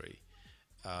country.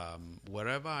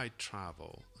 Wherever I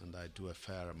travel, and I do a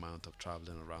fair amount of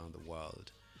traveling around the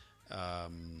world,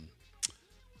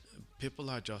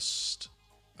 people are just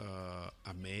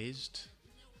amazed,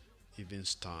 even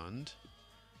stunned,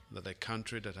 that a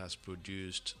country that has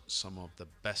produced some of the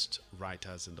best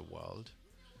writers in the world,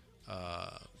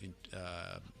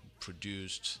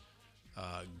 produced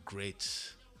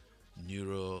great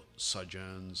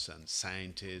neurosurgeons and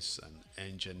scientists and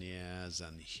engineers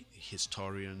and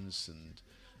historians and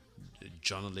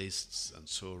journalists and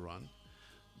so on,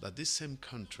 that this same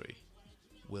country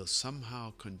will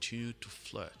somehow continue to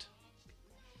flirt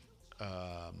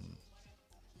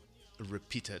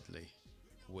repeatedly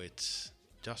with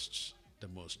just the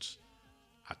most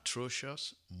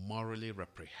atrocious, morally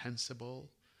reprehensible,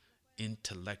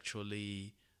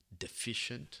 intellectually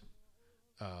deficient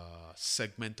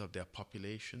segment of their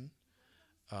population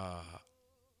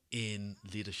in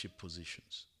leadership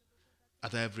positions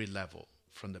at every level,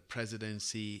 from the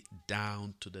presidency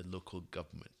down to the local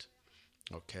government.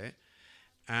 Okay?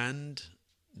 And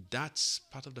that's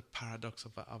part of the paradox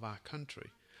of our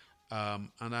country. And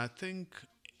I think,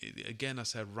 again,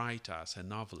 as a writer, as a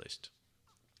novelist,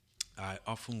 I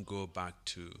often go back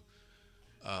to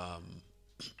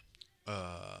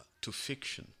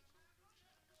fiction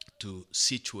to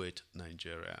situate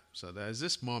Nigeria. So there's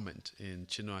this moment in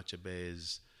Chinua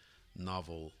Achebe's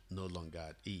novel No Longer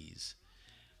at Ease,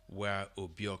 where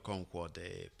Obi Okonkwo,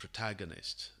 the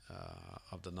protagonist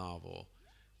of the novel,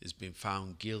 is being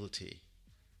found guilty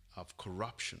of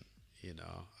corruption.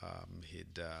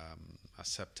 He'd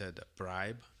accepted a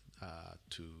bribe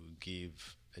to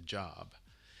give a job,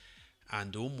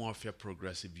 and the Umuofia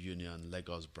Progressive Union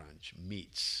Lagos branch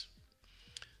meets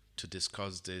to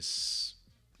discuss this,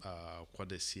 what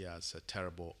they see as a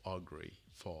terrible augury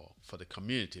for the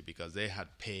community, because they had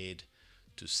paid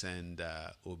to send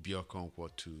Obi Okonkwo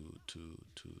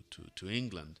to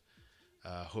England,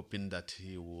 hoping that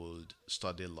he would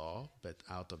study law, but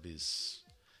out of his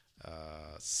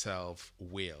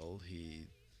self-will, he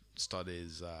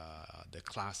studies the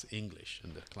class English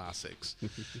and the classics,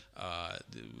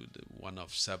 one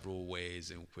of several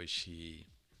ways in which he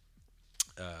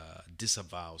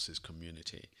disavows his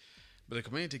community. But the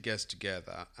community gets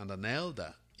together, and an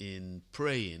elder, in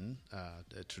praying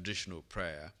the traditional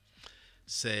prayer,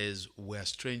 says, "We're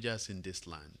strangers in this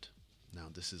land." Now,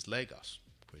 this is Lagos,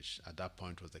 which at that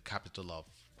point was the capital of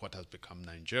what has become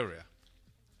Nigeria.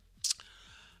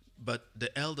 But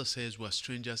the elder says, "We're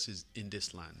strangers in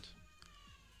this land.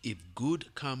 If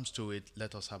good comes to it,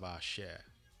 let us have our share.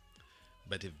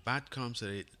 But if bad comes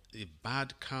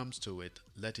to it,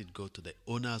 let it go to the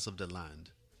owners of the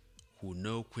land, who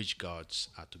know which gods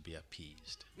are to be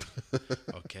appeased."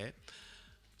 Okay?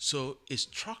 So it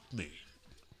struck me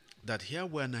that here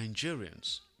were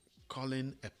Nigerians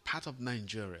calling a part of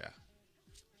Nigeria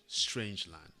strange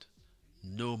land,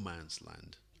 no man's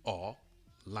land, or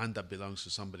land that belongs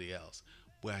to somebody else.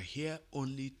 We're here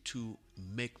only to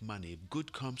make money. If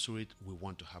good comes to it, we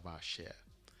want to have our share.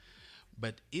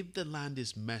 But if the land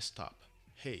is messed up,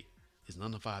 hey, it's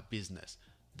none of our business.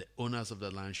 The owners of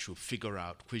the land should figure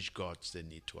out which gods they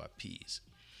need to appease.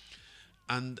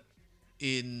 And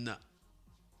in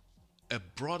a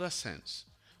broader sense,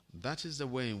 that is the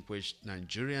way in which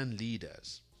Nigerian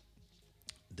leaders,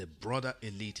 the broader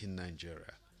elite in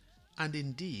Nigeria, and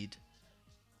indeed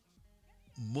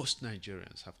most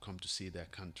Nigerians have come to see their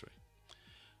country.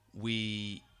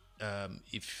 We,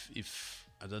 if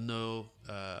I don't know,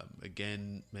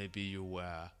 again, maybe you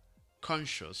were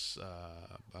conscious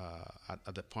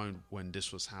at the point when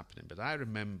this was happening, but I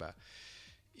remember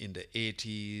in the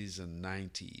 80s and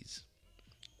 90s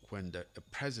when the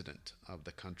president of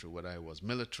the country, whether it was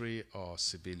military or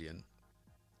civilian,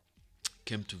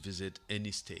 came to visit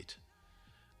any state,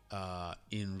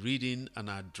 in reading an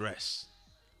address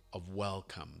of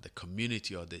welcome, the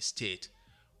community or the state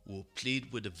will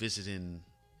plead with the visiting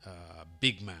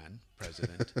big man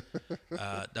president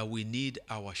that we need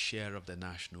our share of the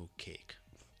national cake.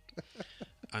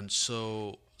 And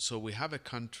so we have a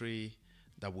country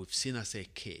that we've seen as a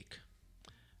cake,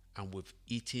 and we've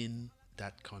eaten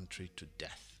that country to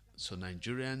death. So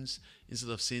Nigerians, instead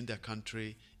of seeing their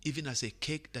country even as a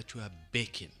cake that you are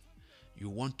baking, you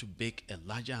want to bake a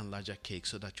larger and larger cake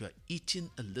so that you are eating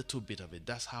a little bit of it.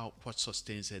 That's what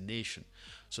sustains a nation,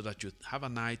 so that you have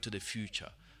an eye to the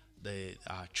future.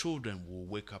 Our children will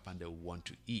wake up and they will want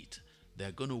to eat.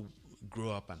 They're going to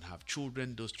grow up and have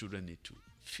children. Those children need to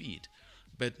feed.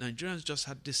 But Nigerians just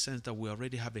had this sense that we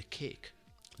already have a cake.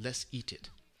 Let's eat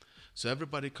it. So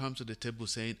everybody comes to the table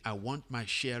saying, I want my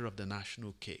share of the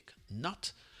national cake.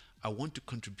 Not, I want to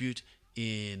contribute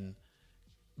in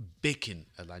baking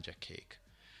a larger cake.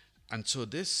 And so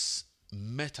this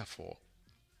metaphor,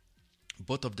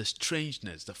 both of the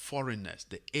strangeness, the foreignness,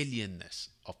 the alienness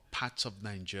of parts of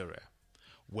Nigeria,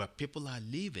 where people are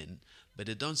living, but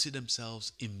they don't see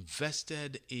themselves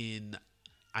invested in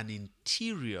an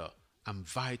interior and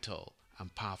vital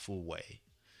and powerful way.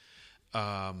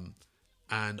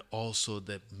 And also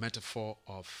the metaphor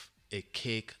of a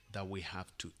cake that we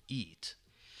have to eat.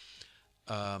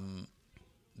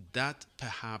 That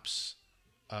perhaps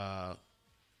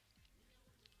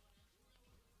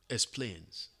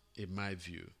explains, in my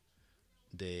view,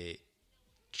 the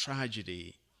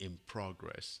tragedy in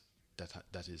progress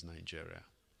that is Nigeria.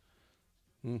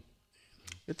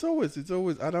 It's always.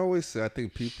 I'd always say, I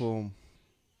think people,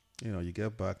 you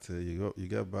get back to.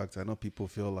 I know people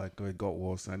feel like it got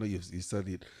worse. I know you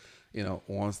studied,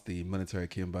 once the military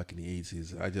came back in the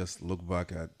 80s. I just look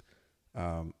back at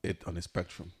it on a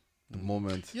spectrum. The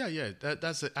moment. Yeah.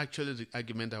 That's actually the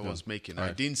argument I was making. Right.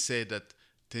 I didn't say that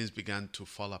things began to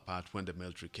fall apart when the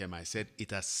military came. I said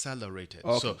it accelerated.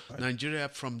 Okay. So Nigeria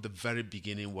from the very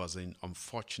beginning was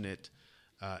unfortunate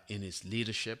in its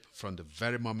leadership from the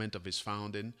very moment of its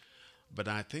founding. But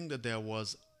I think that there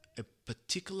was a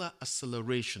particular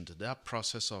acceleration to that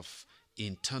process of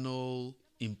internal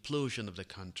implosion of the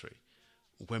country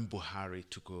when Buhari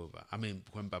took over.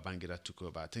 When Babangida took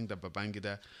over. I think that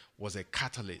Babangida was a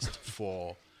catalyst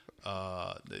for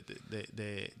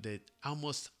the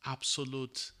almost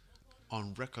absolute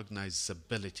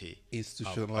unrecognizability,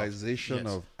 institutionalization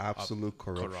of absolute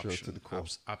corruption to the core.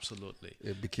 Absolutely,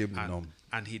 it became the norm.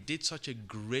 And he did such a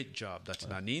great job that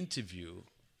in an interview,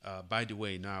 by the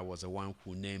way, I was the one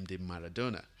who named him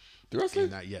Maradona.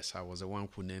 Yes, I was the one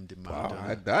who named him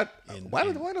Maradona.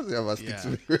 Wow, why does he ever stick to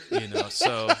me?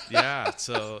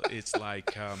 So it's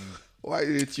like. Why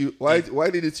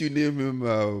didn't you name him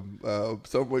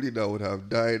somebody that would have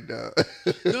died? No.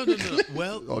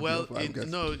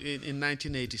 In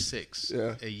 1986,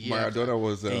 Maradona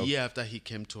was a year after he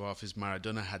came to office.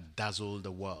 Maradona had dazzled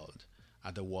the world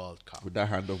at the World Cup with that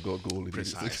hand of God goal.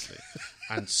 Precisely,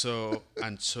 and so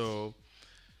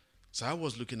I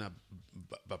was looking at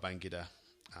Babangida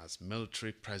as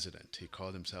military president. He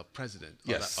called himself president.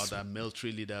 Yes. Other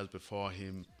military leaders before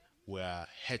him were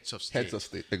heads of state. Heads of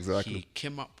state, exactly. He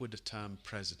came up with the term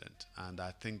president, and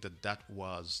I think that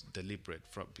was deliberate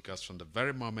because from the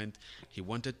very moment he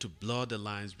wanted to blur the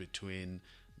lines between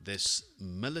this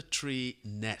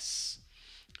military-ness,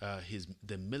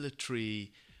 the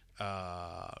military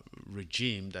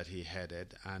regime that he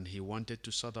headed, and he wanted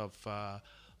to sort of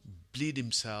bleed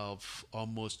himself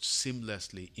almost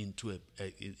seamlessly into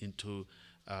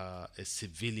a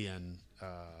civilian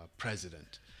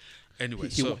president. Anyway,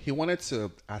 he wanted to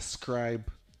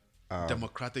ascribe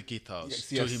democratic ethos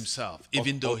to himself,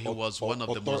 even though he was one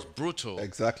of the most brutal.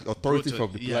 Exactly, authority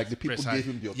from the people. Like the people gave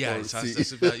him the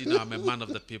authority. I'm a man of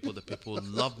the people. The people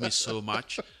love me so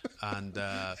much, and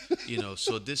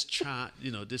so this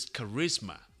this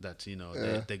charisma that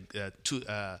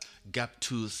the gap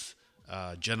tooth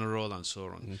general and so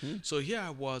on. Mm-hmm. So here I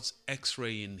was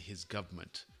X-raying his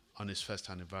government on his first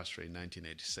anniversary in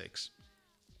 1986.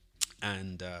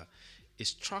 And it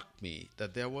struck me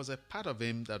that there was a part of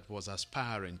him that was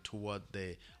aspiring toward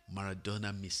the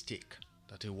Maradona mystique,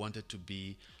 that he wanted to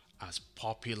be as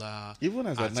popular, even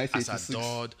as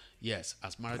adored. Yes,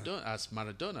 as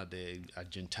Maradona, the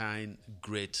Argentine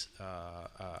great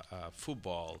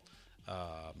football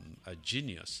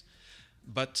genius.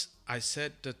 But I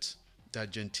said that the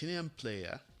Argentinian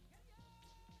player,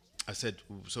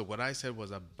 what I said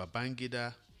was that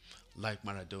Babangida, like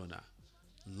Maradona,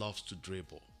 loves to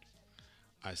dribble.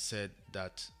 I said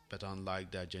that, but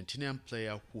unlike the Argentinian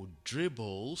player who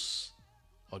dribbled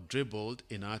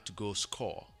in order to go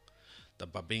score,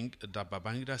 that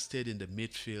Babangida stayed in the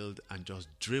midfield and just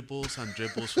dribbles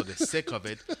for the sake of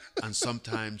it, and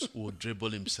sometimes will dribble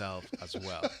himself as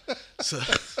well. So,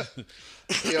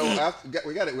 we have to get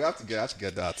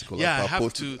the article. Yeah, I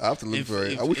have to look for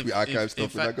it. I wish we archived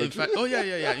stuff.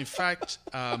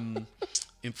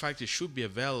 In fact, it should be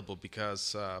available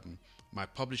because my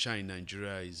publisher in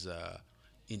Nigeria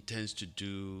intends to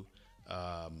do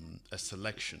a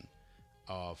selection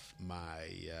of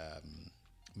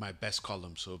my best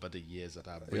columns over the years that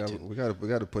I've written. We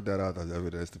got to put that out as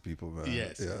evidence to people, man.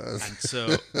 Yes.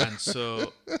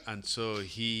 And so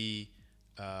he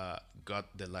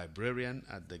got the librarian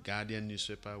at the Guardian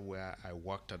newspaper where I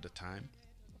worked at the time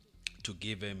to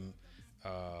give him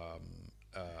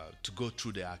to go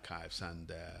through the archives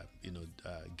and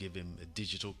give him a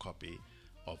digital copy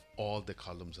of all the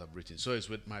columns I've written. So it's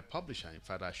with my publisher. In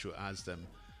fact, I should ask them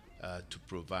to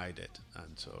provide it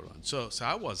and so on. So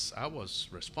I was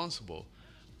responsible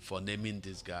for naming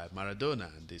this guy Maradona,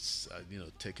 and this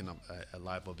taking up a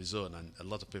life of his own. And a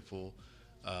lot of people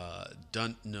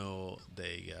don't know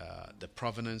the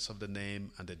provenance of the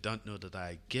name, and they don't know that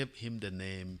I gave him the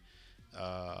name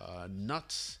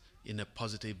not in a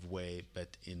positive way,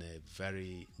 but in a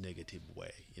very negative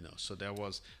way. So there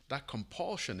was that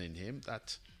compulsion in him,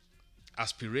 that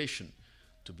aspiration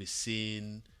to be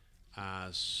seen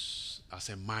as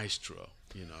a maestro,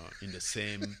 in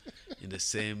the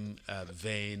same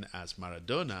vein as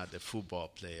Maradona, the football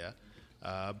player.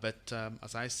 But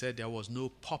as I said, there was no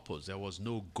purpose, there was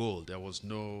no goal, there was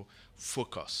no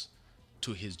focus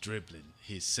to his dribbling.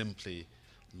 He simply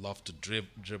loved to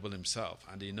dribble himself.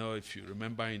 And if you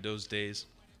remember in those days,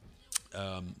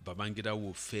 Babangida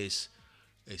would face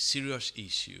a serious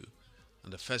issue,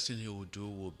 and the first thing he would do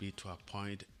would be to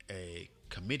appoint a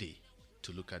committee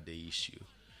to look at the issue.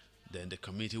 Then the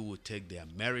committee would take their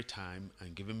merry time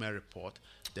and give him a report.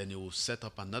 Then he will set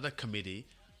up another committee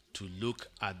to look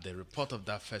at the report of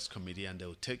that first committee, and they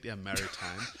will take their merry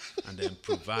time and then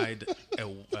provide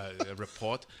a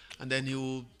report. And then he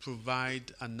will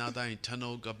provide another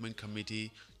internal government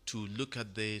committee to look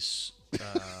at this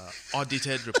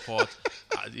audited report,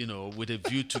 with a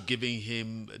view to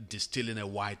distilling a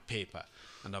white paper.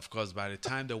 And of course, by the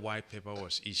time the white paper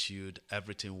was issued,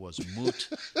 everything was moot,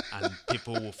 and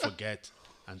people will forget,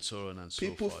 and so on and so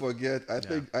forth. People forget.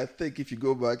 I think if you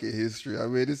go back in history,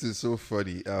 this is so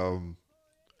funny.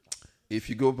 If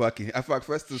you go back in fact,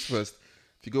 first things first,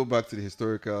 if you go back to the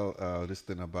historical this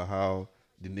thing about how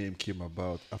the name came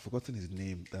about, I've forgotten his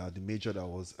name. The major that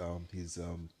was his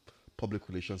public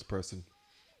relations person,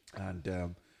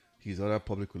 and his other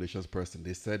public relations person.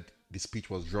 They said the speech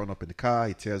was drawn up in the car.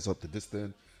 He tears up the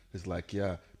distance. It's like,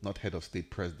 not head of state,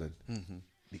 president. Mm-hmm.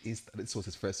 This was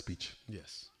his first speech.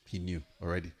 Yes. He knew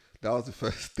already. That was the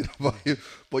first thing about him.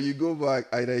 But you go back,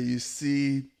 either you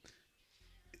see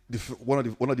one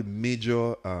of the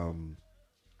major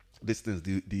distance,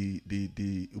 the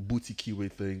Ubuti Kiwe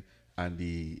thing, and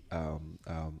the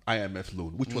IMF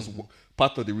loan, which was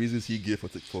part of the reasons he gave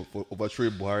for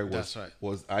overthrowing Buhari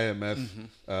was IMF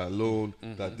loan,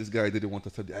 that this guy didn't want to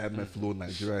take the IMF loan,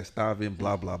 Nigeria is starving,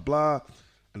 blah, blah, blah.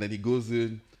 And then he goes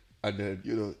in, and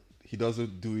then, he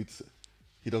doesn't do it,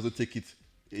 he doesn't take it.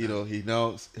 He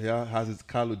now has his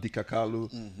Dika Kalu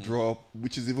drop,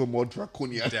 which is even more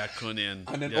draconian.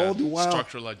 And then all the while,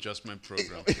 structural adjustment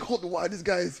program. All the while, this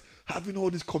guy's having all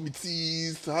these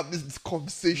committees to have these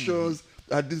conversations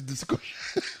and these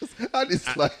discussions, and it's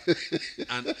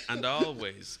and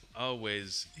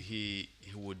always he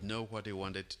would know what he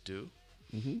wanted to do,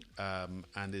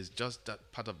 and it's just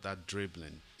that part of that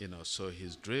dribbling, So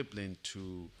he's dribbling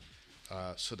to.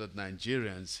 So that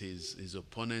Nigerians, his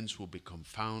opponents, will be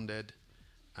confounded,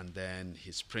 and then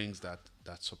he springs that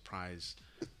surprise,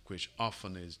 which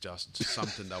often is just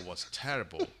something that was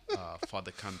terrible for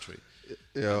the country.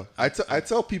 Yeah, I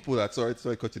tell people that. Sorry,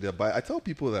 cut you there. But I tell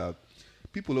people that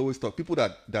people always talk. People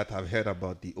that have heard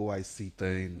about the OIC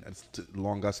thing, and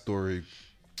longer story,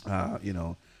 but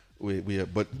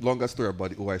longer story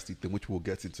about the OIC thing, which we'll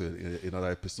get into in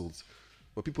other episodes.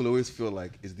 But people always feel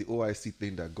like it's the OIC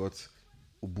thing that got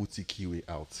Ubuti Kiwe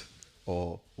out,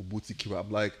 or Ubuti Kiwe. I'm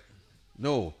like,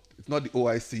 no, it's not the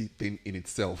OIC thing in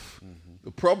itself. The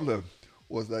problem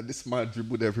was that this man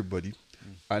dribbled everybody,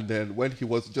 and then when he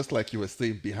was, just like you were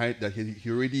saying, behind that, he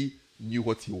already knew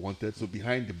what he wanted. So he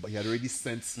had already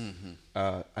sensed, and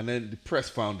then the press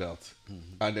found out,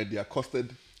 and then they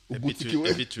accosted Ubuti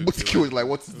Kiwe. Ubuti Kiwe was like,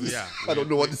 what is this? I don't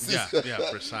know what this is.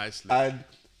 Yeah, precisely. And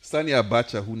Sani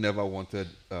Abacha, who never wanted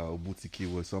Ubuti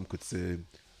Kiwe, some could say.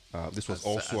 This was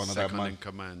also another man. In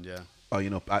command, yeah.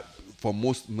 For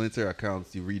most military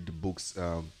accounts, you read the books.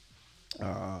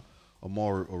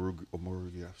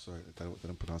 Omorugi, sorry, I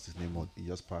didn't pronounce his name. He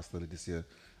just passed earlier this year.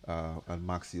 And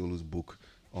Max Iolu's book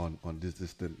on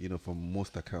this thing. From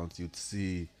most accounts, you'd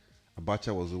see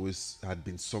Abacha had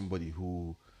been somebody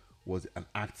who was an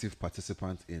active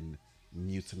participant in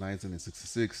mutinying in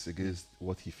 '66 against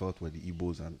what he felt were the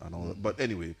Igbos and all that. But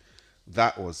anyway.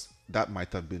 That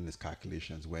might have been his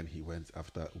calculations when he went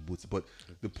after Ubuti. But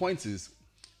the point is,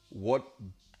 what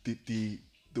the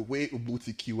way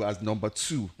Ubuti Kiwe as number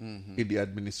 2 in the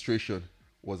administration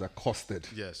was accosted.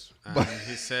 Yes, and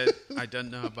he said, "I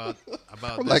don't know about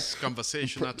this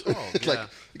conversation at all."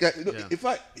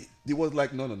 He was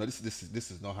like, no, this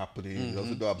is not happening. He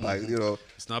doesn't know about,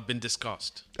 It's not been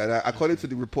discussed. And according to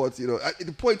the reports,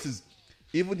 the point is,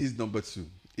 even his number two,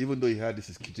 even though he had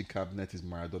his kitchen cabinet, his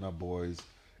Maradona boys,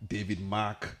 David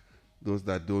Mack, those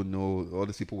that don't know, all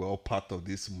these people were all part of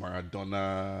this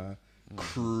Maradona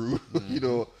crew. You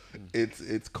know,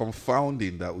 it's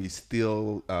confounding that we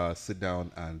still sit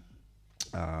down and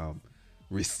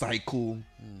recycle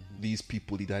these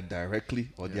people either directly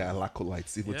or their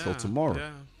acolytes even till tomorrow.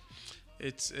 Yeah,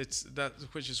 it's that,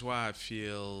 which is why I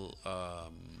feel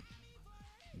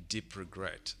deep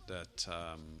regret that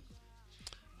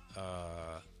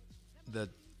that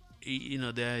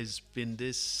there has been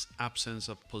this absence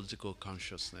of political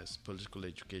consciousness, political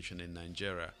education in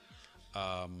Nigeria.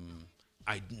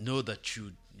 I know that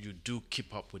you do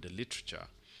keep up with the literature,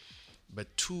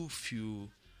 but too few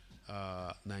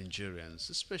Nigerians,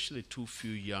 especially too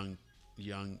few young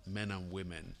men and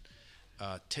women,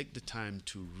 take the time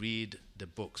to read the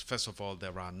books. First of all,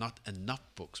 there are not enough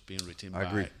books being written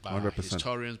by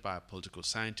historians, by political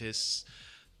scientists,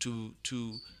 to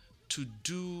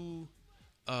do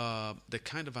the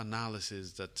kind of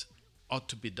analysis that ought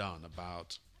to be done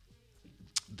about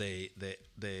the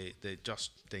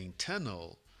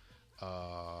internal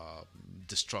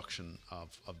destruction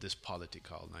of this polity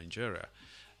called Nigeria,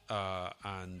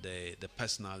 and the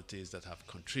personalities that have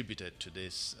contributed to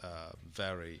this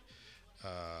very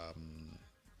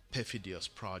perfidious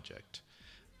project.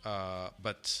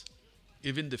 But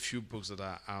even the few books that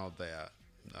are out there,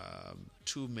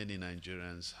 too many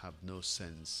Nigerians have no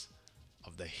sense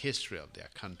of the history of their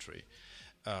country.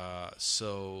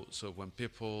 So when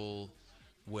people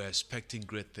were expecting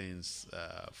great things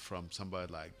from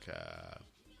somebody like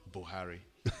Buhari,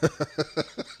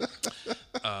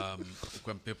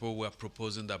 when people were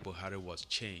proposing that Buhari was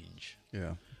change,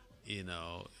 it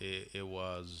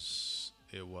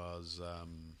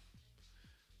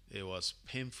was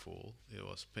painful. It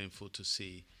was painful to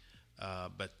see,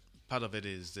 but part of it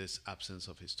is this absence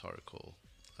of historical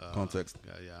context.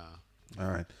 Yeah. All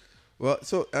right. Well,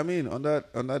 so I mean, on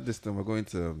that distance, we're going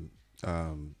to,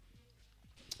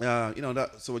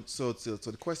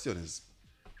 So the question is,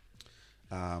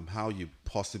 how you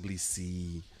possibly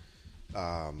see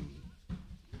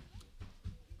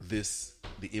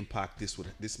the impact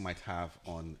this might have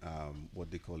on what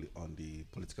they call it, on the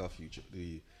political future,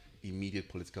 the immediate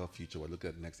political future. We're looking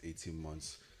at the next 18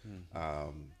 months.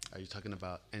 Are you talking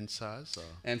about End SARS?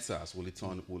 End SARS, will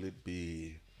it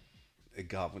be a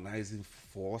galvanizing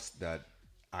force that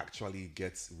actually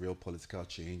gets real political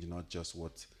change, not just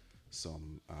what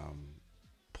some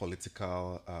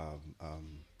political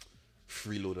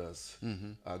freeloaders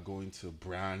are going to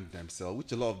brand themselves,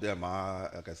 which a lot of them are.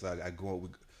 Like I said, I go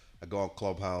on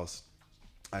Clubhouse,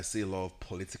 I see a lot of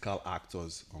political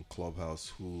actors on Clubhouse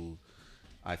who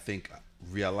I think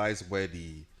realize where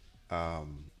the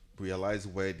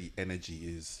energy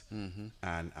is,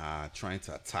 and are trying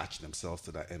to attach themselves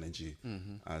to that energy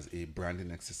as a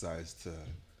branding exercise to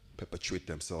perpetuate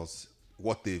themselves,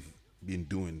 what they've been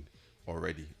doing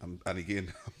already. And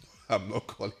again, I'm not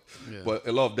calling, but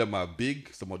a lot of them are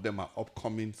big, some of them are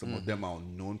upcoming, some of them are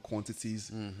unknown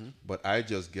quantities, but I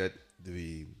just get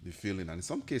the feeling, and in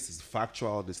some cases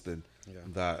factual, this thing,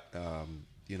 that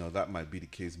that might be the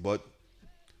case, but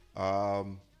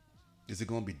is it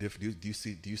going to be different? Do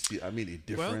you see? I mean, a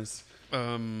difference.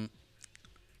 Well,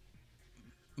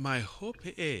 my hope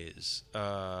is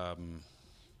that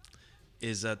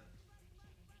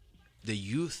the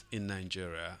youth in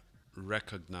Nigeria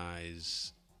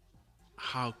recognize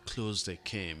how close they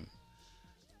came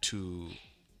to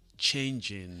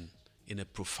changing in a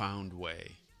profound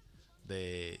way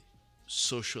the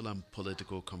social and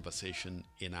political conversation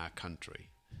in our country.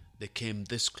 They came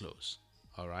this close,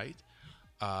 all right?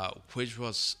 Which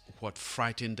was what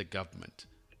frightened the government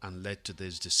and led to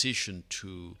this decision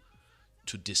to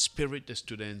dispirit the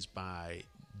students by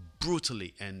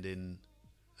brutally ending,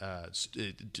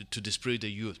 to dispirit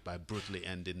the youth by brutally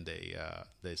ending their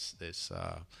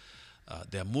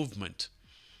movement.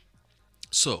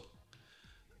 So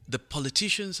the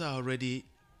politicians are already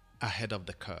ahead of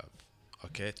the curve.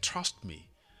 Okay, trust me,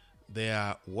 they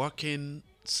are working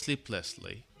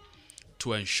sleeplessly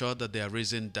to ensure that there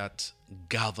isn't that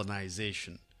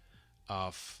galvanization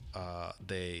of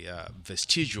the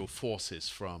vestigial forces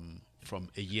from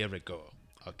a year ago.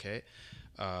 Okay,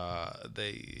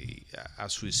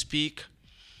 as we speak,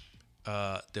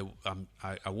 I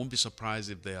won't be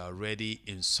surprised if they are already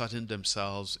inserting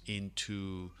themselves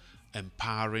into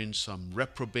empowering some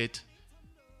reprobate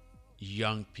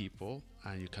young people,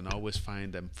 and you can always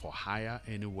find them for hire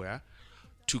anywhere,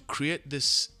 to create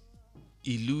this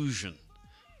illusion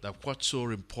that what's so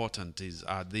important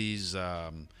are these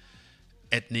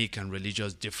ethnic and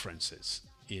religious differences,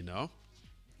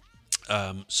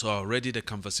 So already the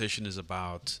conversation is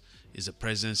about, is the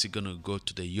presidency going to go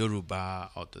to the Yoruba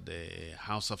or to the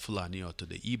Hausa Fulani or to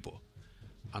the Igbo?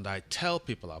 And I tell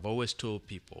people, I've always told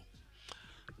people,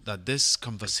 that this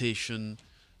conversation,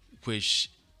 which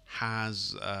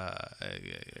has a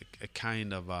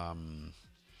kind of a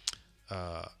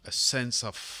sense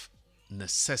of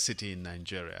necessity in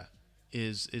Nigeria,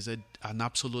 is an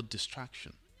absolute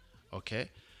distraction. Okay?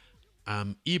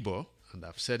 I'm Igbo, and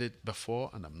I've said it before,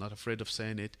 and I'm not afraid of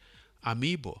saying it. I'm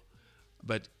Igbo.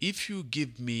 But if you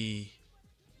give me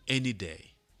any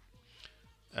day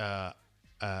an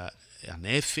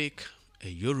Efik, a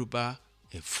Yoruba,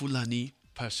 a Fulani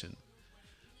person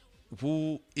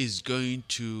who is going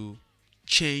to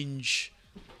change,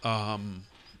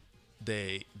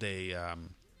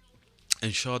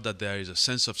 ensure that there is a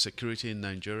sense of security in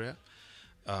Nigeria,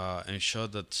 ensure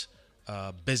that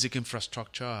basic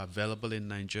infrastructure are available in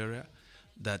Nigeria,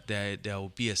 that there will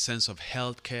be a sense of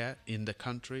health care in the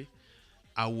country,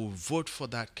 I will vote for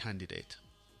that candidate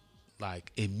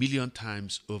like a million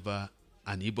times over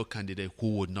an Igbo candidate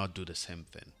who would not do the same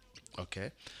thing.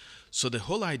 Okay? So the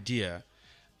whole idea,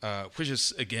 which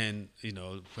is, again,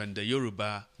 when the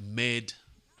Yoruba made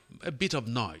a bit of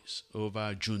noise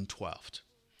over June 12th.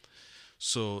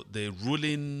 So the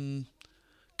ruling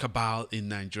cabal in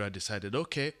Nigeria decided,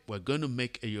 okay, we're going to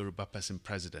make a Yoruba person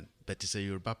president, but it's a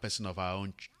Yoruba person of our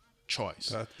own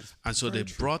choice. And so they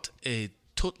brought a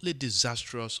totally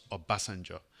disastrous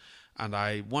Obasanjo. And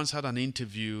I once had an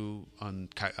interview on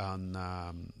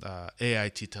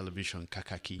AIT television,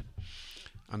 Kakaki,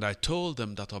 and I told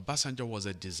them that Obasanjo was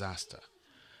a disaster,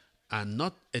 and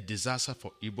not a disaster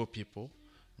for Igbo people,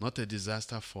 not a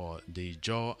disaster for the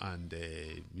Ijaw and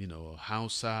the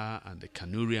Hausa and the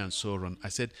Kanuri and so on. I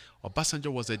said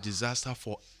Obasanjo was a disaster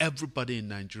for everybody in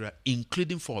Nigeria,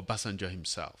 including for Obasanjo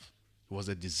himself. It was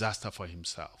a disaster for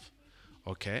himself.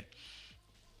 Okay?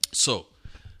 So,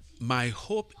 my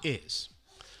hope is,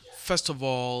 first of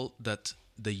all, that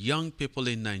the young people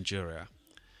in Nigeria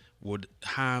would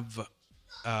have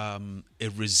a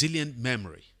resilient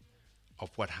memory of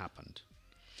what happened,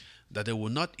 that they will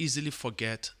not easily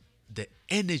forget the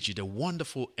energy, the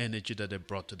wonderful energy that they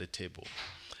brought to the table,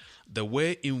 the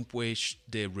way in which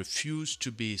they refused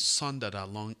to be sundered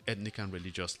along ethnic and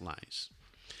religious lines,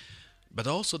 but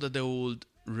also that they would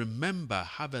remember,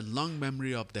 have a long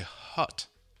memory of the hurt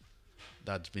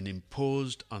that's been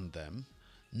imposed on them,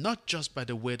 not just by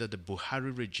the way that the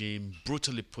Buhari regime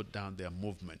brutally put down their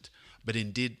movement, but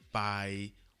indeed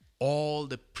by all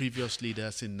the previous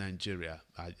leaders in Nigeria.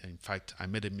 In fact, I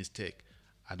made a mistake.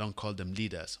 I don't call them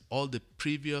leaders. All the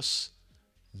previous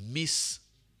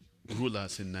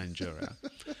rulers in Nigeria.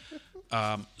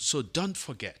 So don't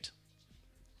forget.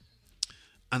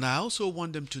 And I also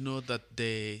want them to know that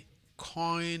the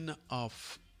coin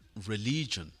of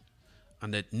religion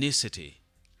and ethnicity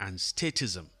and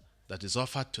statism that is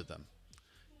offered to them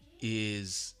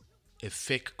is a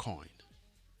fake coin.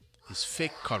 It's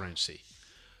fake currency.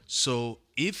 So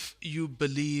if you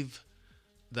believe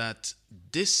that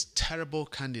this terrible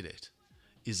candidate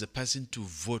is the person to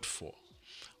vote for,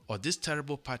 or this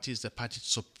terrible party is the party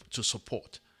to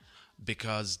support,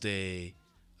 because they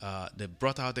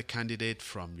brought out a candidate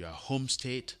from your home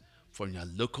state, from your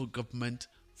local government,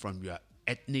 from your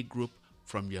ethnic group,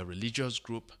 from your religious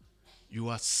group, you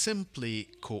are simply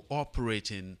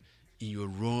cooperating in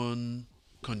your own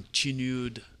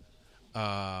continued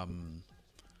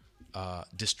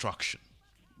destruction.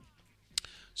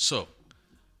 So,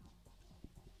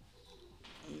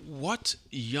 what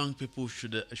young people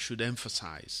should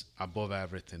emphasize above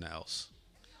everything else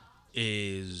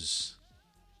is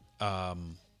that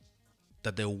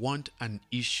they want an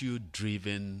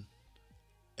issue-driven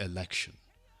election.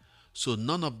 So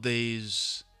none of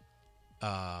these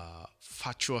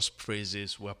fatuous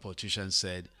phrases where politicians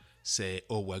say,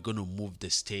 oh, we're going to move the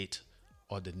state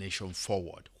or the nation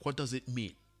forward. What does it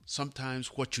mean? Sometimes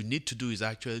what you need to do is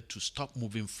actually to stop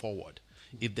moving forward.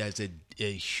 If there's a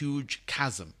huge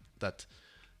chasm that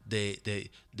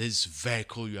this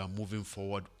vehicle you are moving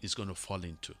forward is going to fall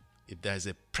into, if there's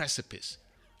a precipice,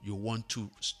 you want to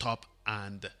stop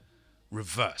and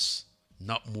reverse,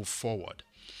 not move forward.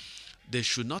 They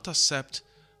should not accept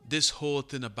this whole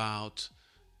thing about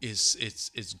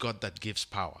it's God that gives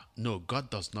power. No, God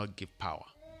does not give power.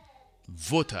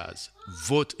 Voters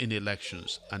vote in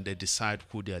elections and they decide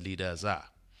who their leaders are.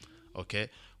 Okay?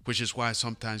 Which is why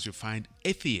sometimes you find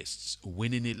atheists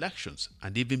winning elections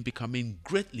and even becoming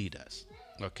great leaders.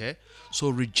 Okay? So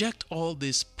reject all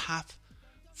these path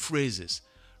phrases.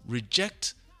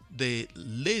 Reject the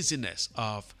laziness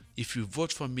of, if you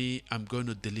vote for me, I'm going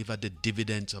to deliver the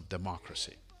dividends of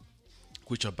democracy.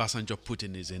 which Obasanjo put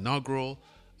in his inaugural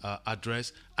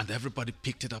address, and everybody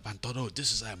picked it up and thought, oh,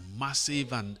 this is a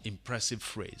massive and impressive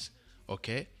phrase.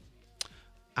 Okay?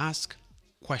 Ask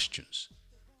questions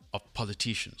of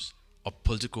politicians, of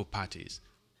political parties.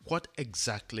 What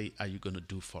exactly are you going to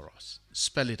do for us?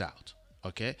 Spell it out.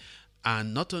 Okay?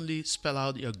 And not only spell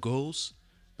out your goals,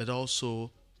 but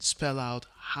also spell out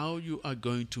how you are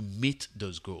going to meet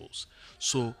those goals.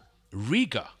 So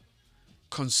rigor,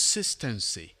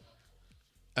 consistency,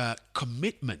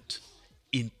 commitment,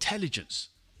 intelligence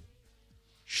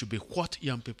should be what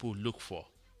young people look for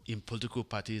in political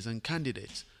parties and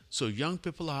candidates. So young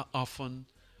people are often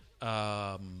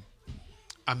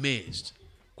amazed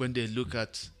when they look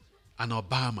at an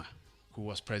Obama who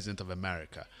was president of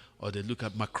America, or they look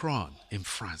at Macron in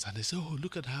France and they say, oh,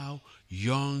 look at how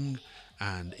young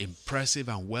and impressive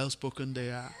and well-spoken they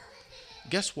are.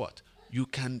 Guess what? You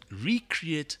can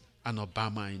recreate an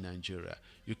Obama in Nigeria.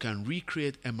 You can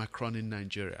recreate a Macron in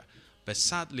Nigeria. But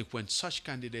sadly, when such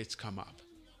candidates come up,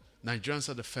 Nigerians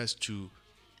are the first to,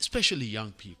 especially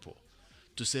young people,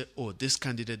 to say, oh, this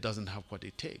candidate doesn't have what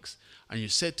it takes. And you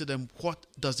say to them, what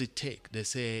does it take? They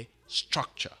say,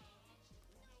 structure.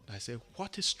 I say,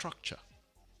 what is structure?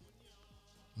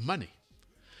 Money.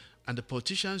 And the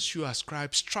politicians you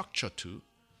ascribe structure to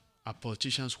are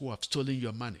politicians who have stolen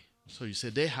your money. So you say,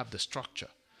 they have the structure.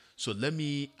 So let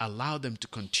me allow them to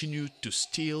continue to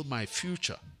steal my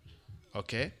future.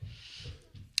 Okay?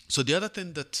 So the other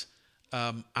thing that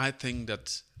I think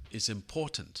that is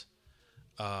important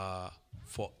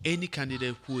for any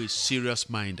candidate who is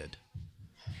serious-minded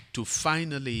to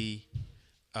finally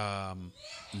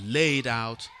lay it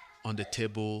out on the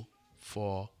table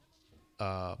for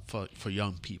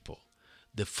young people.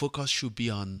 The focus should be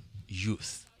on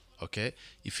youth. Okay?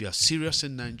 If you are serious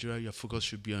in Nigeria, your focus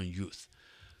should be on youth.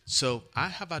 So I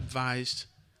have advised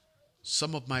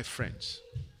some of my friends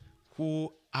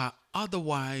who are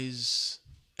otherwise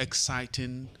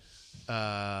exciting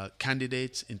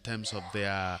candidates in terms of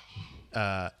their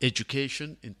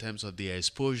education, in terms of their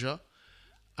exposure,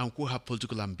 and who have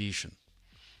political ambition.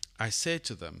 I say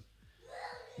to them,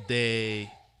 the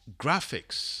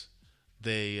graphics,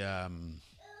 they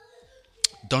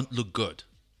don't look good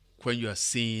when you are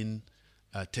seen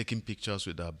taking pictures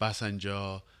with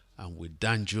Obasanjo and with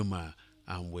Danjuma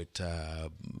and with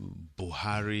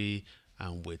Buhari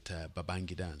and with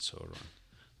Babangida and so on.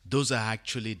 Those are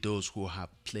actually those who have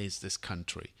placed this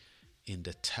country in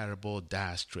the terrible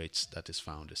dire straits that it's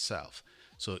found itself.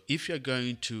 So if you're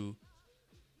going to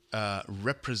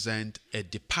represent a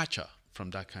departure from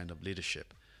that kind of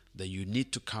leadership, then you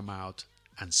need to come out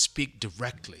and speak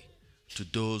directly to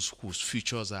those whose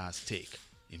futures are at stake,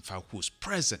 in fact, whose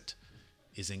present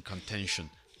is in contention,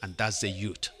 and that's the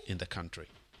youth in the country.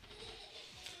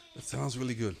 That sounds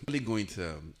really good. Really going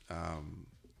to,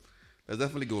 there's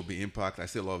definitely going to be impact. I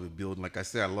see a lot of it building. Like I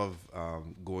say, I love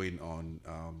going on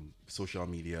social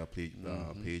media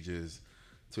pages,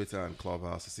 Twitter and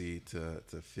Clubhouse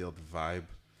to feel the vibe.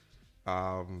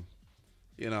 I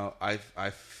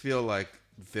feel like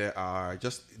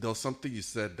there's something you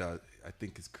said that I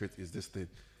think is this thing.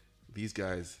 These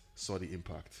guys saw the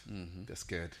impact. Mm-hmm. They're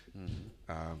scared.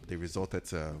 Mm-hmm. They resorted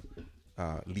to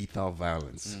lethal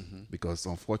violence because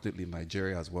unfortunately in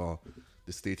Nigeria as well,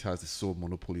 the state has the sole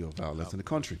monopoly of violence in the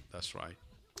country. That's right.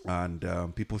 And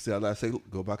people say,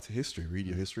 go back to history, read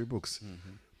your history books.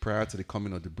 Mm-hmm. Prior to the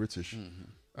coming of the British,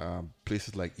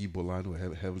 places like Ebola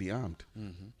were heavily armed.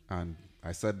 Mm-hmm. And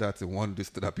I said that in one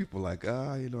list that people like,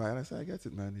 and I said, I get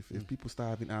it, man. If people start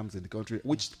having arms in the country,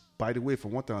 which, by the way,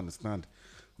 from what I understand,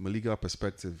 from a legal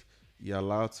perspective, you're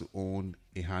allowed to own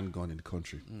a handgun in the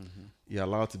country. Mm-hmm. You're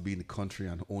allowed to be in the country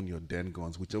and own your den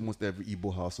guns, which almost every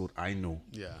Igbo household I know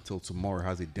till tomorrow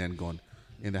has a den gun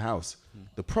in the house. Mm-hmm.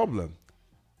 The problem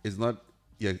is not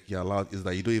you're allowed, is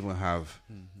that you don't even have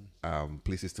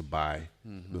places to buy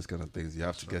those kind of things. You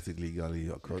have to get it legally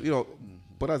across,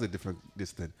 but that's a different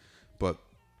distance. But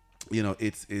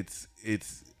it's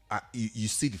you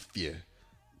see the fear,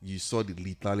 you saw the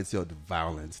lethality of the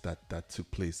violence that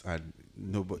took place, and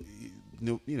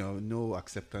no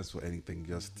acceptance for anything.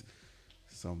 Just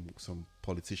some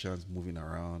politicians moving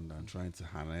around and trying to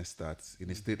harness that. In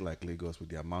a state like Lagos, with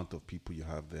the amount of people you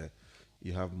have there,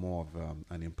 you have more of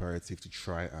an imperative to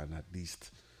try and at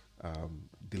least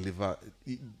deliver.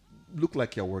 Look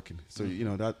like you're working. So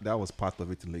that was part of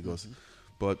it in Lagos,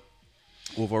 but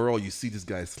overall, you see these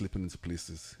guys slipping into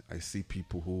places. I see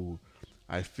people who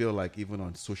I feel like even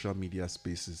on social media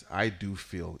spaces, I do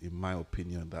feel, in my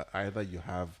opinion, that either you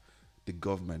have the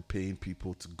government paying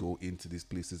people to go into these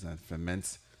places and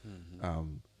ferment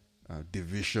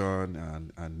division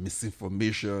and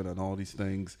misinformation and all these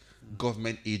things.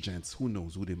 Government agents, who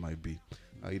knows who they might be?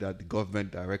 Either the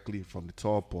government directly from the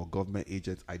top or government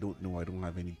agents. I don't know. I don't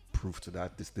have any proof to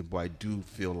that. But I do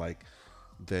feel like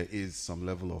there is some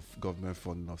level of government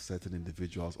funding of certain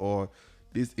individuals, or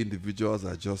these individuals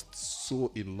are just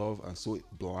so in love and so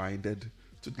blinded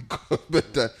to the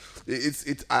government that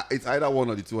it's either one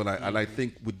or the two. And I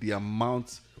think with the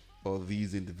amount of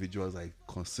these individuals I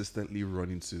consistently run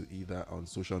into, either on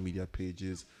social media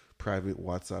pages, private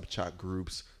WhatsApp chat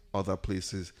groups, other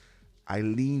places, I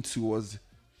lean towards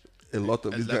a lot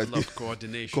of these guys. Of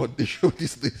coordination. Coordination.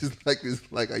 It's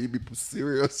like, are you people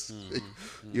serious?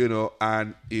 You know,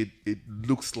 and it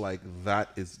looks like that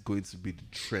is going to be the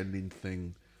trending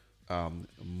thing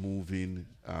moving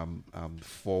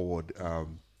forward.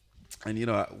 And you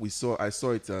know, I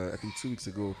saw it I think 2 weeks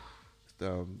ago.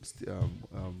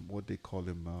 What they call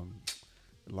him?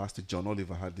 Last week, John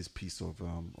Oliver had this piece of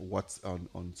what's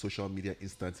on social media,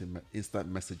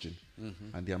 instant messaging,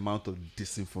 and the amount of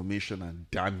disinformation and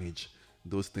damage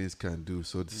those things can do.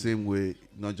 So the same way,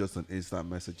 not just on instant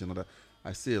messaging,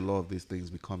 I see a lot of these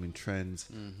things becoming trends.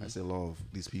 I see a lot of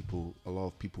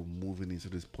people moving into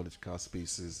these political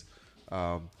spaces.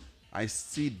 I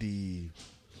see the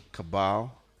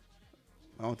cabal.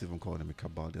 I don't even call them a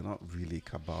cabal. They're not really a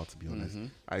cabal, to be honest.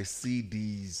 I see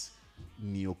these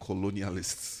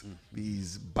neo-colonialists,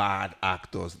 these bad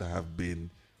actors that have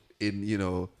been in, you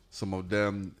know, some of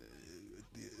them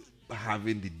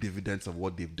having the dividends of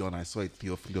what they've done. I saw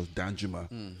Theophilus Danjuma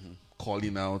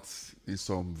calling out in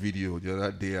some video the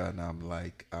other day, and I'm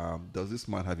like, does this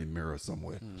man have a mirror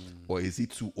somewhere? Or is he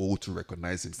too old to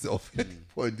recognize himself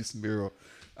anymore in this mirror?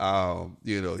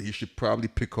 You know, he should probably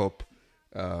pick up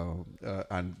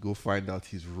and go find out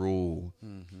his role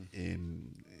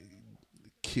in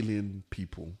killing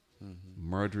people,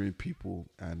 murdering people,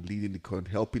 and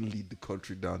helping lead the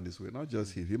country down this way. Not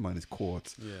just him and his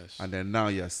court. Yes. And then now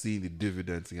you're seeing the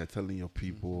dividends, and you're telling your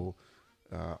people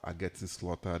are getting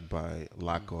slaughtered by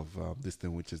lack of this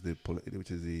thing, which is the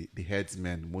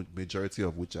headsmen, majority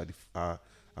of which are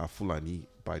Fulani,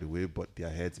 by the way, but they are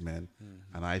headsmen,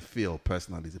 and I feel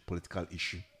personally it's a political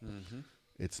issue.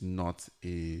 It's not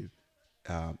a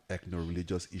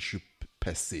ethno-religious issue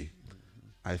per se.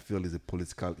 I feel it's a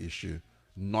political issue,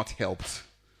 not helped.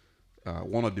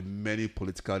 One of the many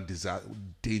political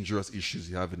dangerous issues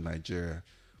you have in Nigeria,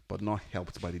 but not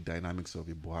helped by the dynamics of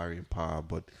a Buhari in power.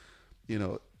 But, you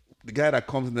know, the guy that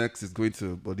comes next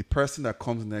the person that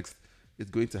comes next is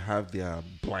going to have their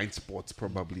blind spots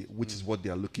probably, which is what they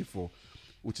are looking for,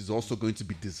 which is also going to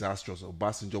be disastrous.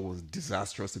 Obasanjo was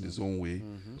disastrous in his own way,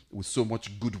 with so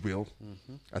much goodwill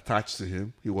attached to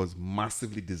him. He was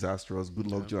massively disastrous. Good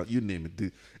luck, you name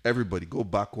it. Everybody, go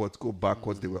backwards.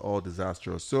 They were all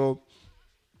disastrous. So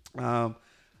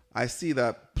I see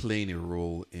that playing a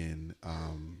role in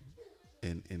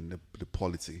the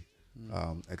polity,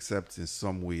 except in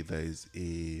some way there is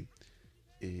a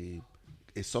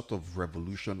sort of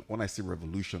revolution. When I say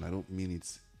revolution, I don't mean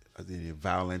it's as in a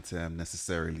violent term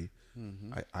necessarily.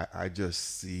 I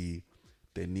just see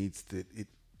there needs to, it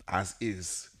as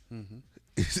is.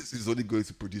 It's only going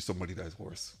to produce somebody that's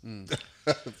worse.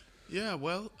 Yeah,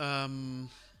 well,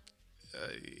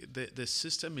 the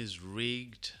system is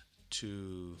rigged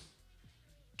to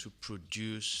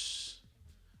produce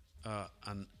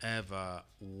an ever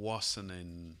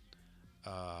worsening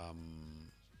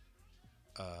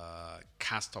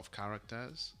cast of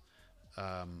characters.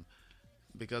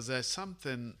 Because there's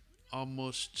something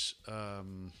almost,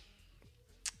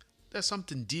 there's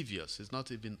something devious. It's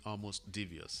not even almost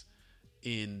devious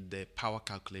in the power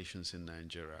calculations in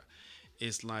Nigeria.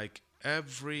 It's like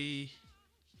every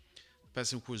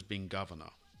person who's been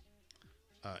governor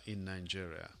in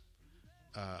Nigeria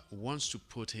wants to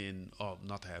put in, or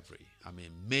not every, I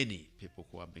mean many people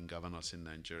who have been governors in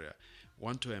Nigeria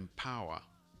want to empower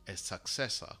a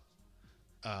successor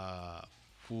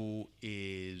who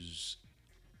is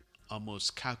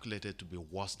almost calculated to be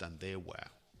worse than they were,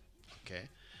 okay?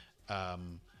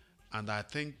 And I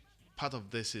think part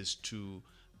of this is to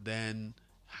then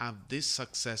have this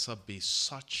successor be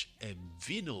such a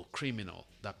venal criminal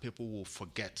that people will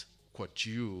forget what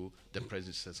the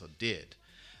predecessor, did.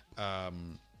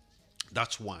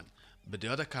 That's one. But the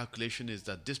other calculation is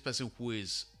that this person who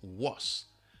is worse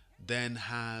then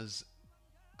has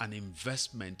an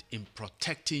investment in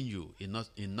protecting you, in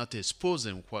not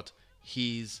exposing what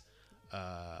his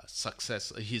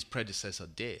predecessor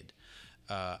did.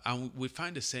 And we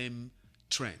find the same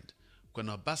trend. When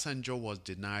Obasanjo was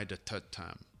denied a third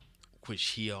term, which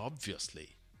he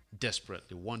obviously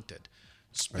desperately wanted,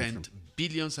 spent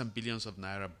billions and billions of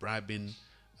naira bribing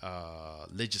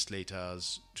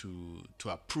legislators to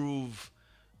approve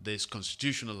this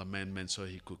constitutional amendment so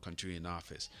he could continue in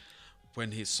office.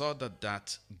 When he saw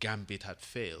that gambit had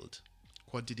failed,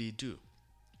 what did he do?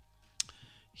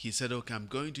 He said, okay, I'm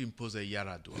going to impose a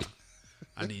Yaradua.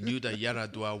 And he knew that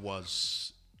Yaradua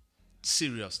was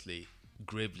seriously,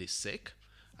 gravely sick.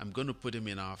 I'm going to put him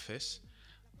in office.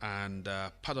 And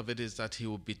part of it is that he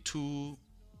will be too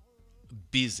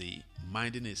busy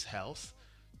minding his health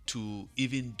to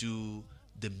even do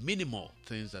the minimal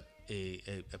things that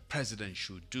a president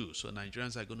should do. So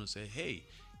Nigerians are going to say, hey,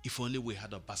 if only we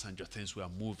had Obasanjo, things were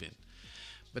moving.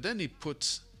 But then he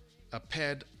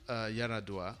paired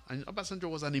Yaradua, and Obasanjo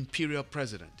was an imperial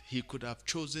president. He could have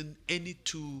chosen any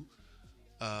two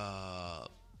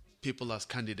people as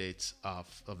candidates of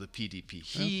the PDP.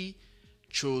 He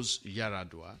chose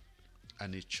Yaradua,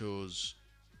 and he chose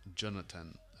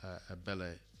Jonathan,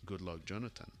 Bele Goodluck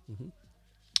Jonathan,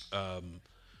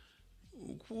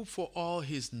 who for all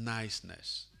his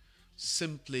niceness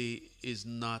simply is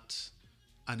not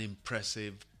an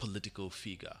impressive political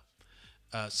figure.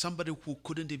 Somebody who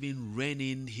couldn't even rein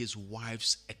in his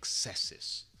wife's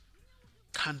excesses.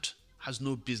 Has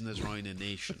no business running a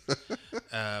nation.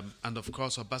 And of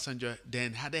course, Obasanjo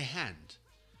then had a hand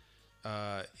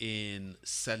in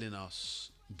selling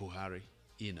us Buhari,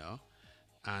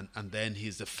 and then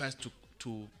he's the first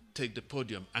to take the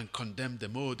podium and condemn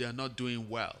them. Oh, they are not doing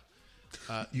well.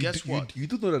 Guess what? You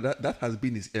do know that has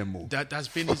been his MO. That has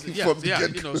been his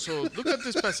So look at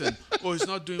this person. Oh, he's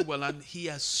not doing well, and he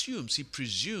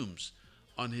presumes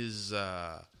on his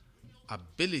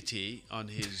ability, on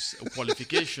his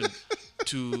qualification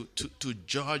to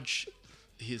judge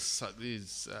his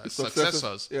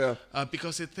successors. Yeah.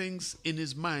 Because he thinks in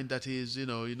his mind that he's you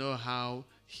know how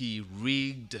he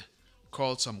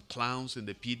called some clowns in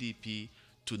the PDP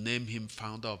to name him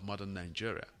founder of modern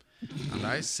Nigeria. And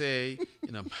I say,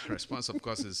 my response, of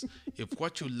course, is if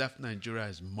what you left Nigeria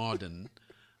is modern,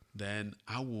 then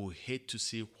I will hate to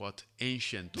see what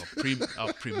ancient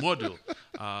or primordial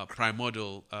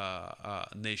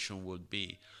nation would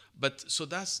be. But so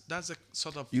that's a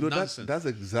sort of nonsense. That's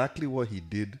exactly what he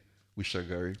did with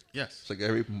Shagari. Yes.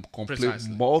 Shagari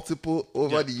complained multiple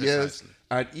over the years. Precisely.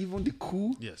 And even the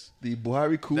coup, yes, the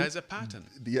Buhari coup. There's a pattern.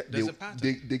 There's a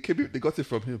pattern. They got it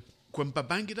from him. When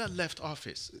Babangida left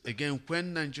office, again,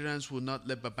 when Nigerians would not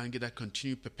let Babangida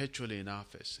continue perpetually in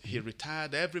office, he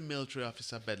retired every military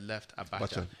officer but left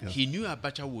Abacha. Yeah. He knew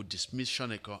Abacha would dismiss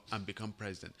Shoneko and become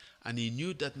president. And he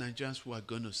knew that Nigerians were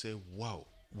going to say, wow,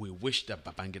 we wish that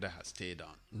Babangida had stayed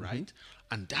on, right?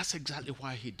 And that's exactly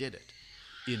why he did it,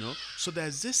 So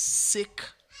there's this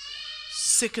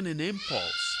sickening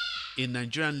impulse in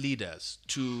Nigerian leaders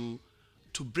to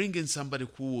bring in somebody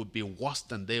who would be worse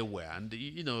than they were. And,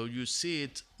 you see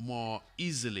it more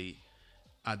easily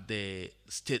at the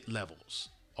state levels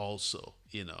also.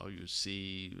 You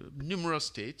see numerous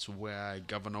states where a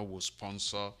governor will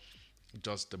sponsor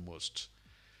just the most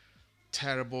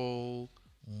terrible,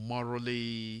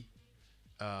 morally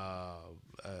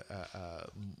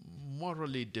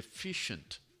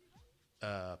deficient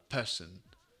person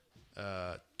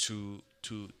to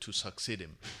succeed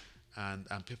him.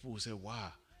 And people will say,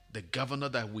 wow, the governor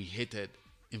that we hated,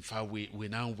 in fact, we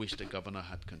now wish the governor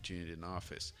had continued in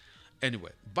office.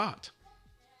 Anyway, but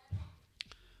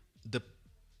the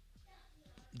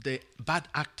bad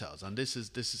actors, and this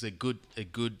is a good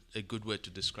way to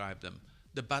describe them.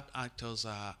 The bad actors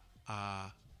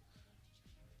are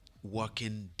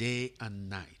working day and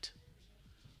night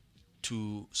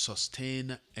to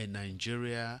sustain a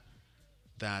Nigeria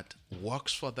that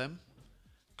works for them,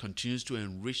 continues to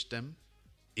enrich them,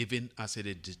 even as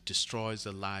it destroys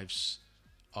the lives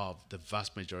of the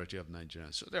vast majority of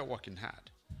Nigerians. So they're working hard.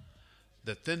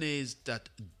 The thing is that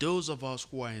those of us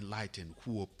who are enlightened,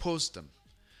 who oppose them,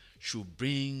 should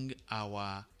bring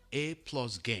our A+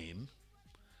 game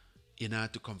in order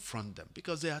to confront them,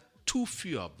 because there are too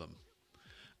few of them.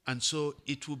 And so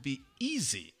it will be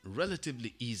easy,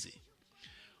 relatively easy,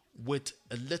 with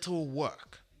a little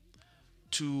work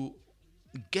to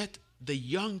get the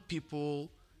young people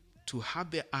to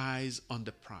have their eyes on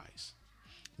the prize.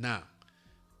 Now,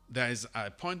 there is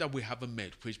a point that we haven't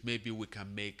made, which maybe we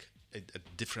can make a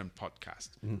different podcast.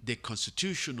 The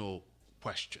constitutional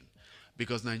question.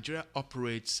 Because Nigeria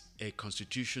operates a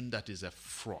constitution that is a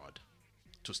fraud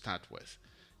to start with.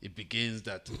 It begins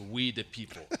that we the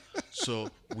people. So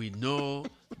we know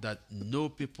that no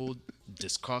people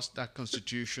discuss that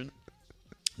constitution.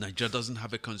 Nigeria doesn't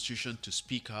have a constitution to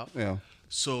speak of. Yeah.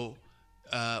 So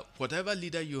whatever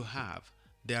leader you have,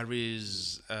 there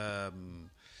is an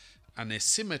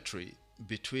asymmetry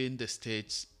between the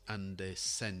states and the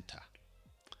center.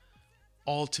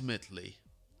 ultimately,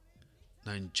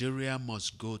 Nigeria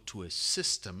must go to a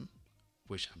system,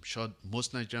 which I'm sure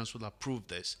most Nigerians will approve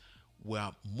this,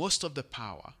 where most of the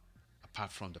power,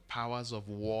 apart from the powers of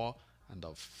war and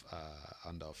of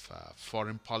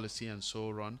foreign policy and so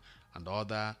on, and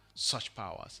other such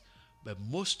powers, but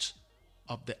most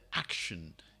of the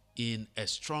action in a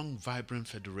strong, vibrant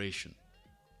federation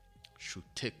should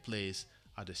take place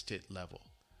at the state level.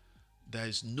 There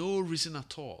is no reason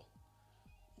at all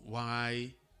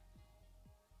why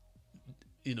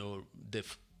the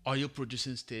oil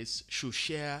producing states should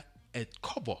share a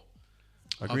kobo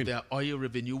Agreed. of their oil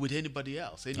revenue with anybody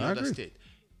else, any I other agree. state.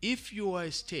 If you are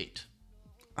a state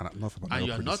And I'm not from an and oil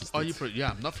you are not producing state.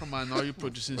 I'm not from an oil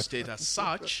producing state as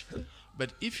such,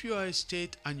 but if you are a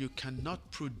state and you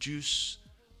cannot produce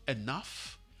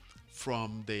enough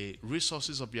from the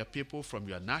resources of your people, from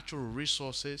your natural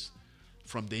resources,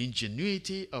 from the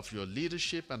ingenuity of your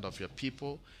leadership and of your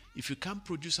people, if you can't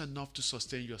produce enough to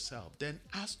sustain yourself, then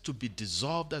ask to be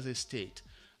dissolved as a state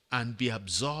and be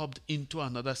absorbed into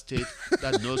another state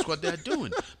that knows what they're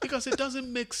doing. Because it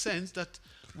doesn't make sense that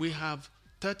we have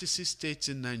 36 states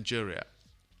in Nigeria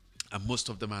and most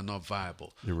of them are not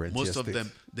viable. Most of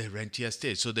them, they're rentier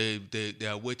states. So they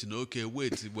are waiting, okay,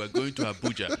 wait, we're going to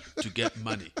Abuja to get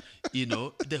money.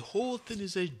 The whole thing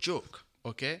is a joke,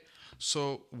 okay?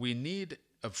 So we need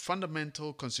a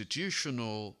fundamental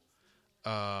constitutional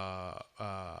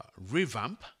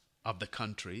revamp of the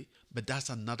country, but that's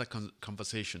another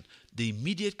conversation. The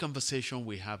immediate conversation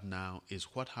we have now is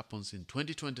what happens in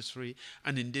 2023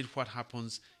 and indeed what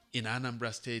happens in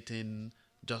Anambra State in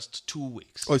just 2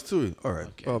 weeks. Oh, it's 2 weeks. All right.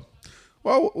 Okay.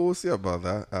 Well, we'll see about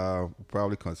that. We'll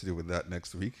probably consider with that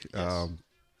next week. Yes.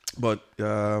 But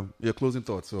your closing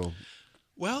thoughts. So,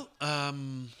 well, I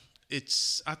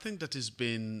think that it's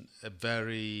been a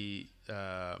very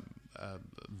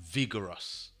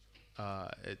vigorous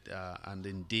and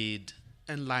indeed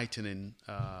enlightening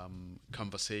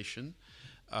conversation.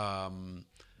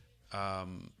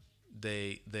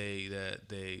 The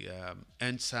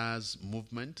End SARS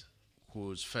Movement,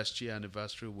 whose first year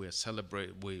anniversary we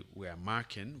are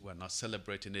marking. We're not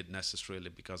celebrating it necessarily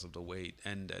because of the way it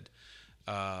ended.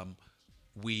 I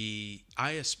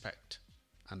expect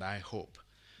and I hope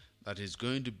that it's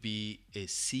going to be a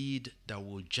seed that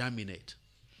will germinate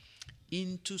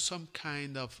into some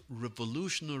kind of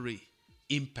revolutionary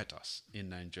impetus in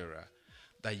Nigeria,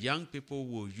 that young people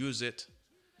will use it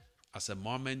as a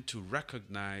moment to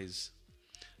recognize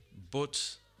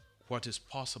both what is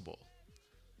possible,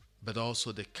 but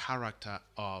also the character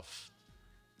of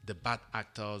the bad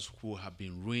actors who have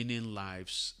been ruining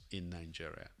lives in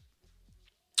Nigeria.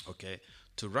 Okay?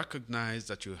 To recognize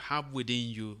that you have within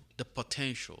you the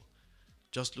potential.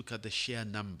 Just look at the sheer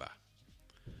number,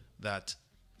 that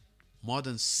more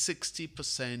than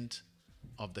 60%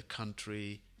 of the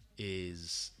country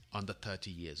is under 30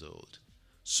 years old.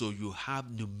 So you have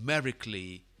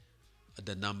numerically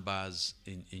the numbers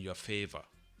in your favor.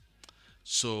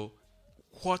 So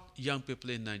what young people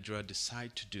in Nigeria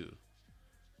decide to do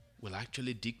will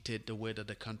actually dictate the way that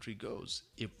the country goes.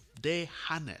 If they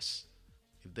harness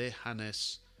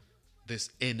this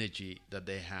energy that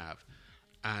they have,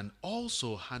 and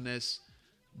also harness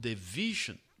the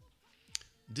vision,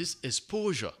 this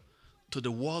exposure to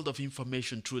the world of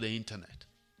information through the internet.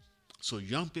 So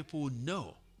young people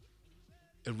know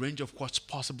a range of what's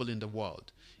possible in the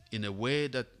world in a way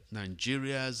that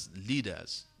Nigeria's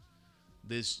leaders,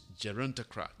 these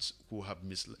gerontocrats who have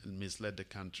misled the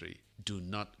country, do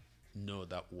not know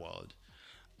that world.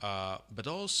 But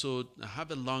also have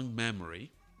a long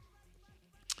memory.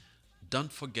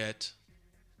 Don't forget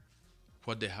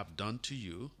what they have done to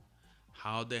you,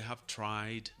 how they have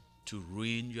tried to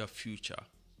ruin your future,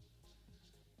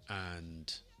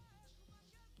 and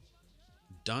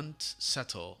don't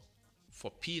settle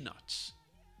for peanuts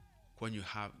when you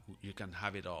can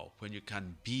have it all, when you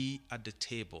can be at the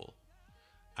table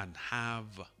and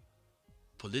have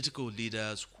political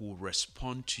leaders who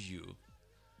respond to you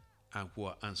and who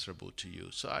are answerable to you.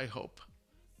 So I hope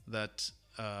that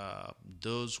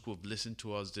those who have listened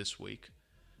to us this week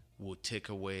will take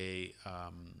away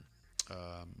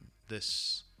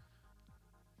this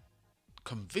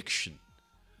conviction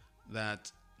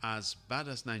that as bad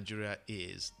as Nigeria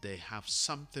is, they have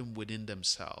something within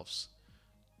themselves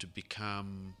to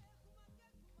become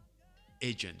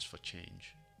agents for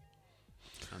change.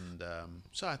 And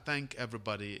so I thank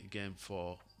everybody again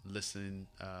for listening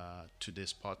to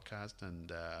this podcast.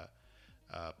 And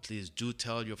please do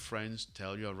tell your friends,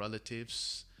 tell your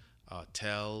relatives,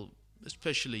 tell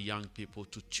especially young people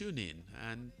to tune in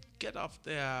and get off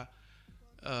their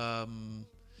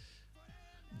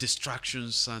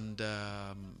distractions and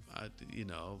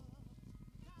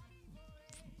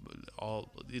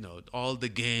all the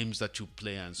games that you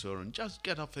play and so on. Just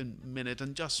get off a minute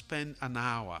and just spend an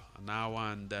hour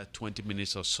and 20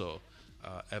 minutes or so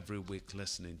every week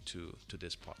listening to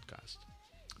this podcast.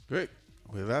 Great.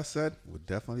 With that said, we'll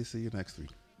definitely see you next week.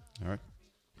 All right.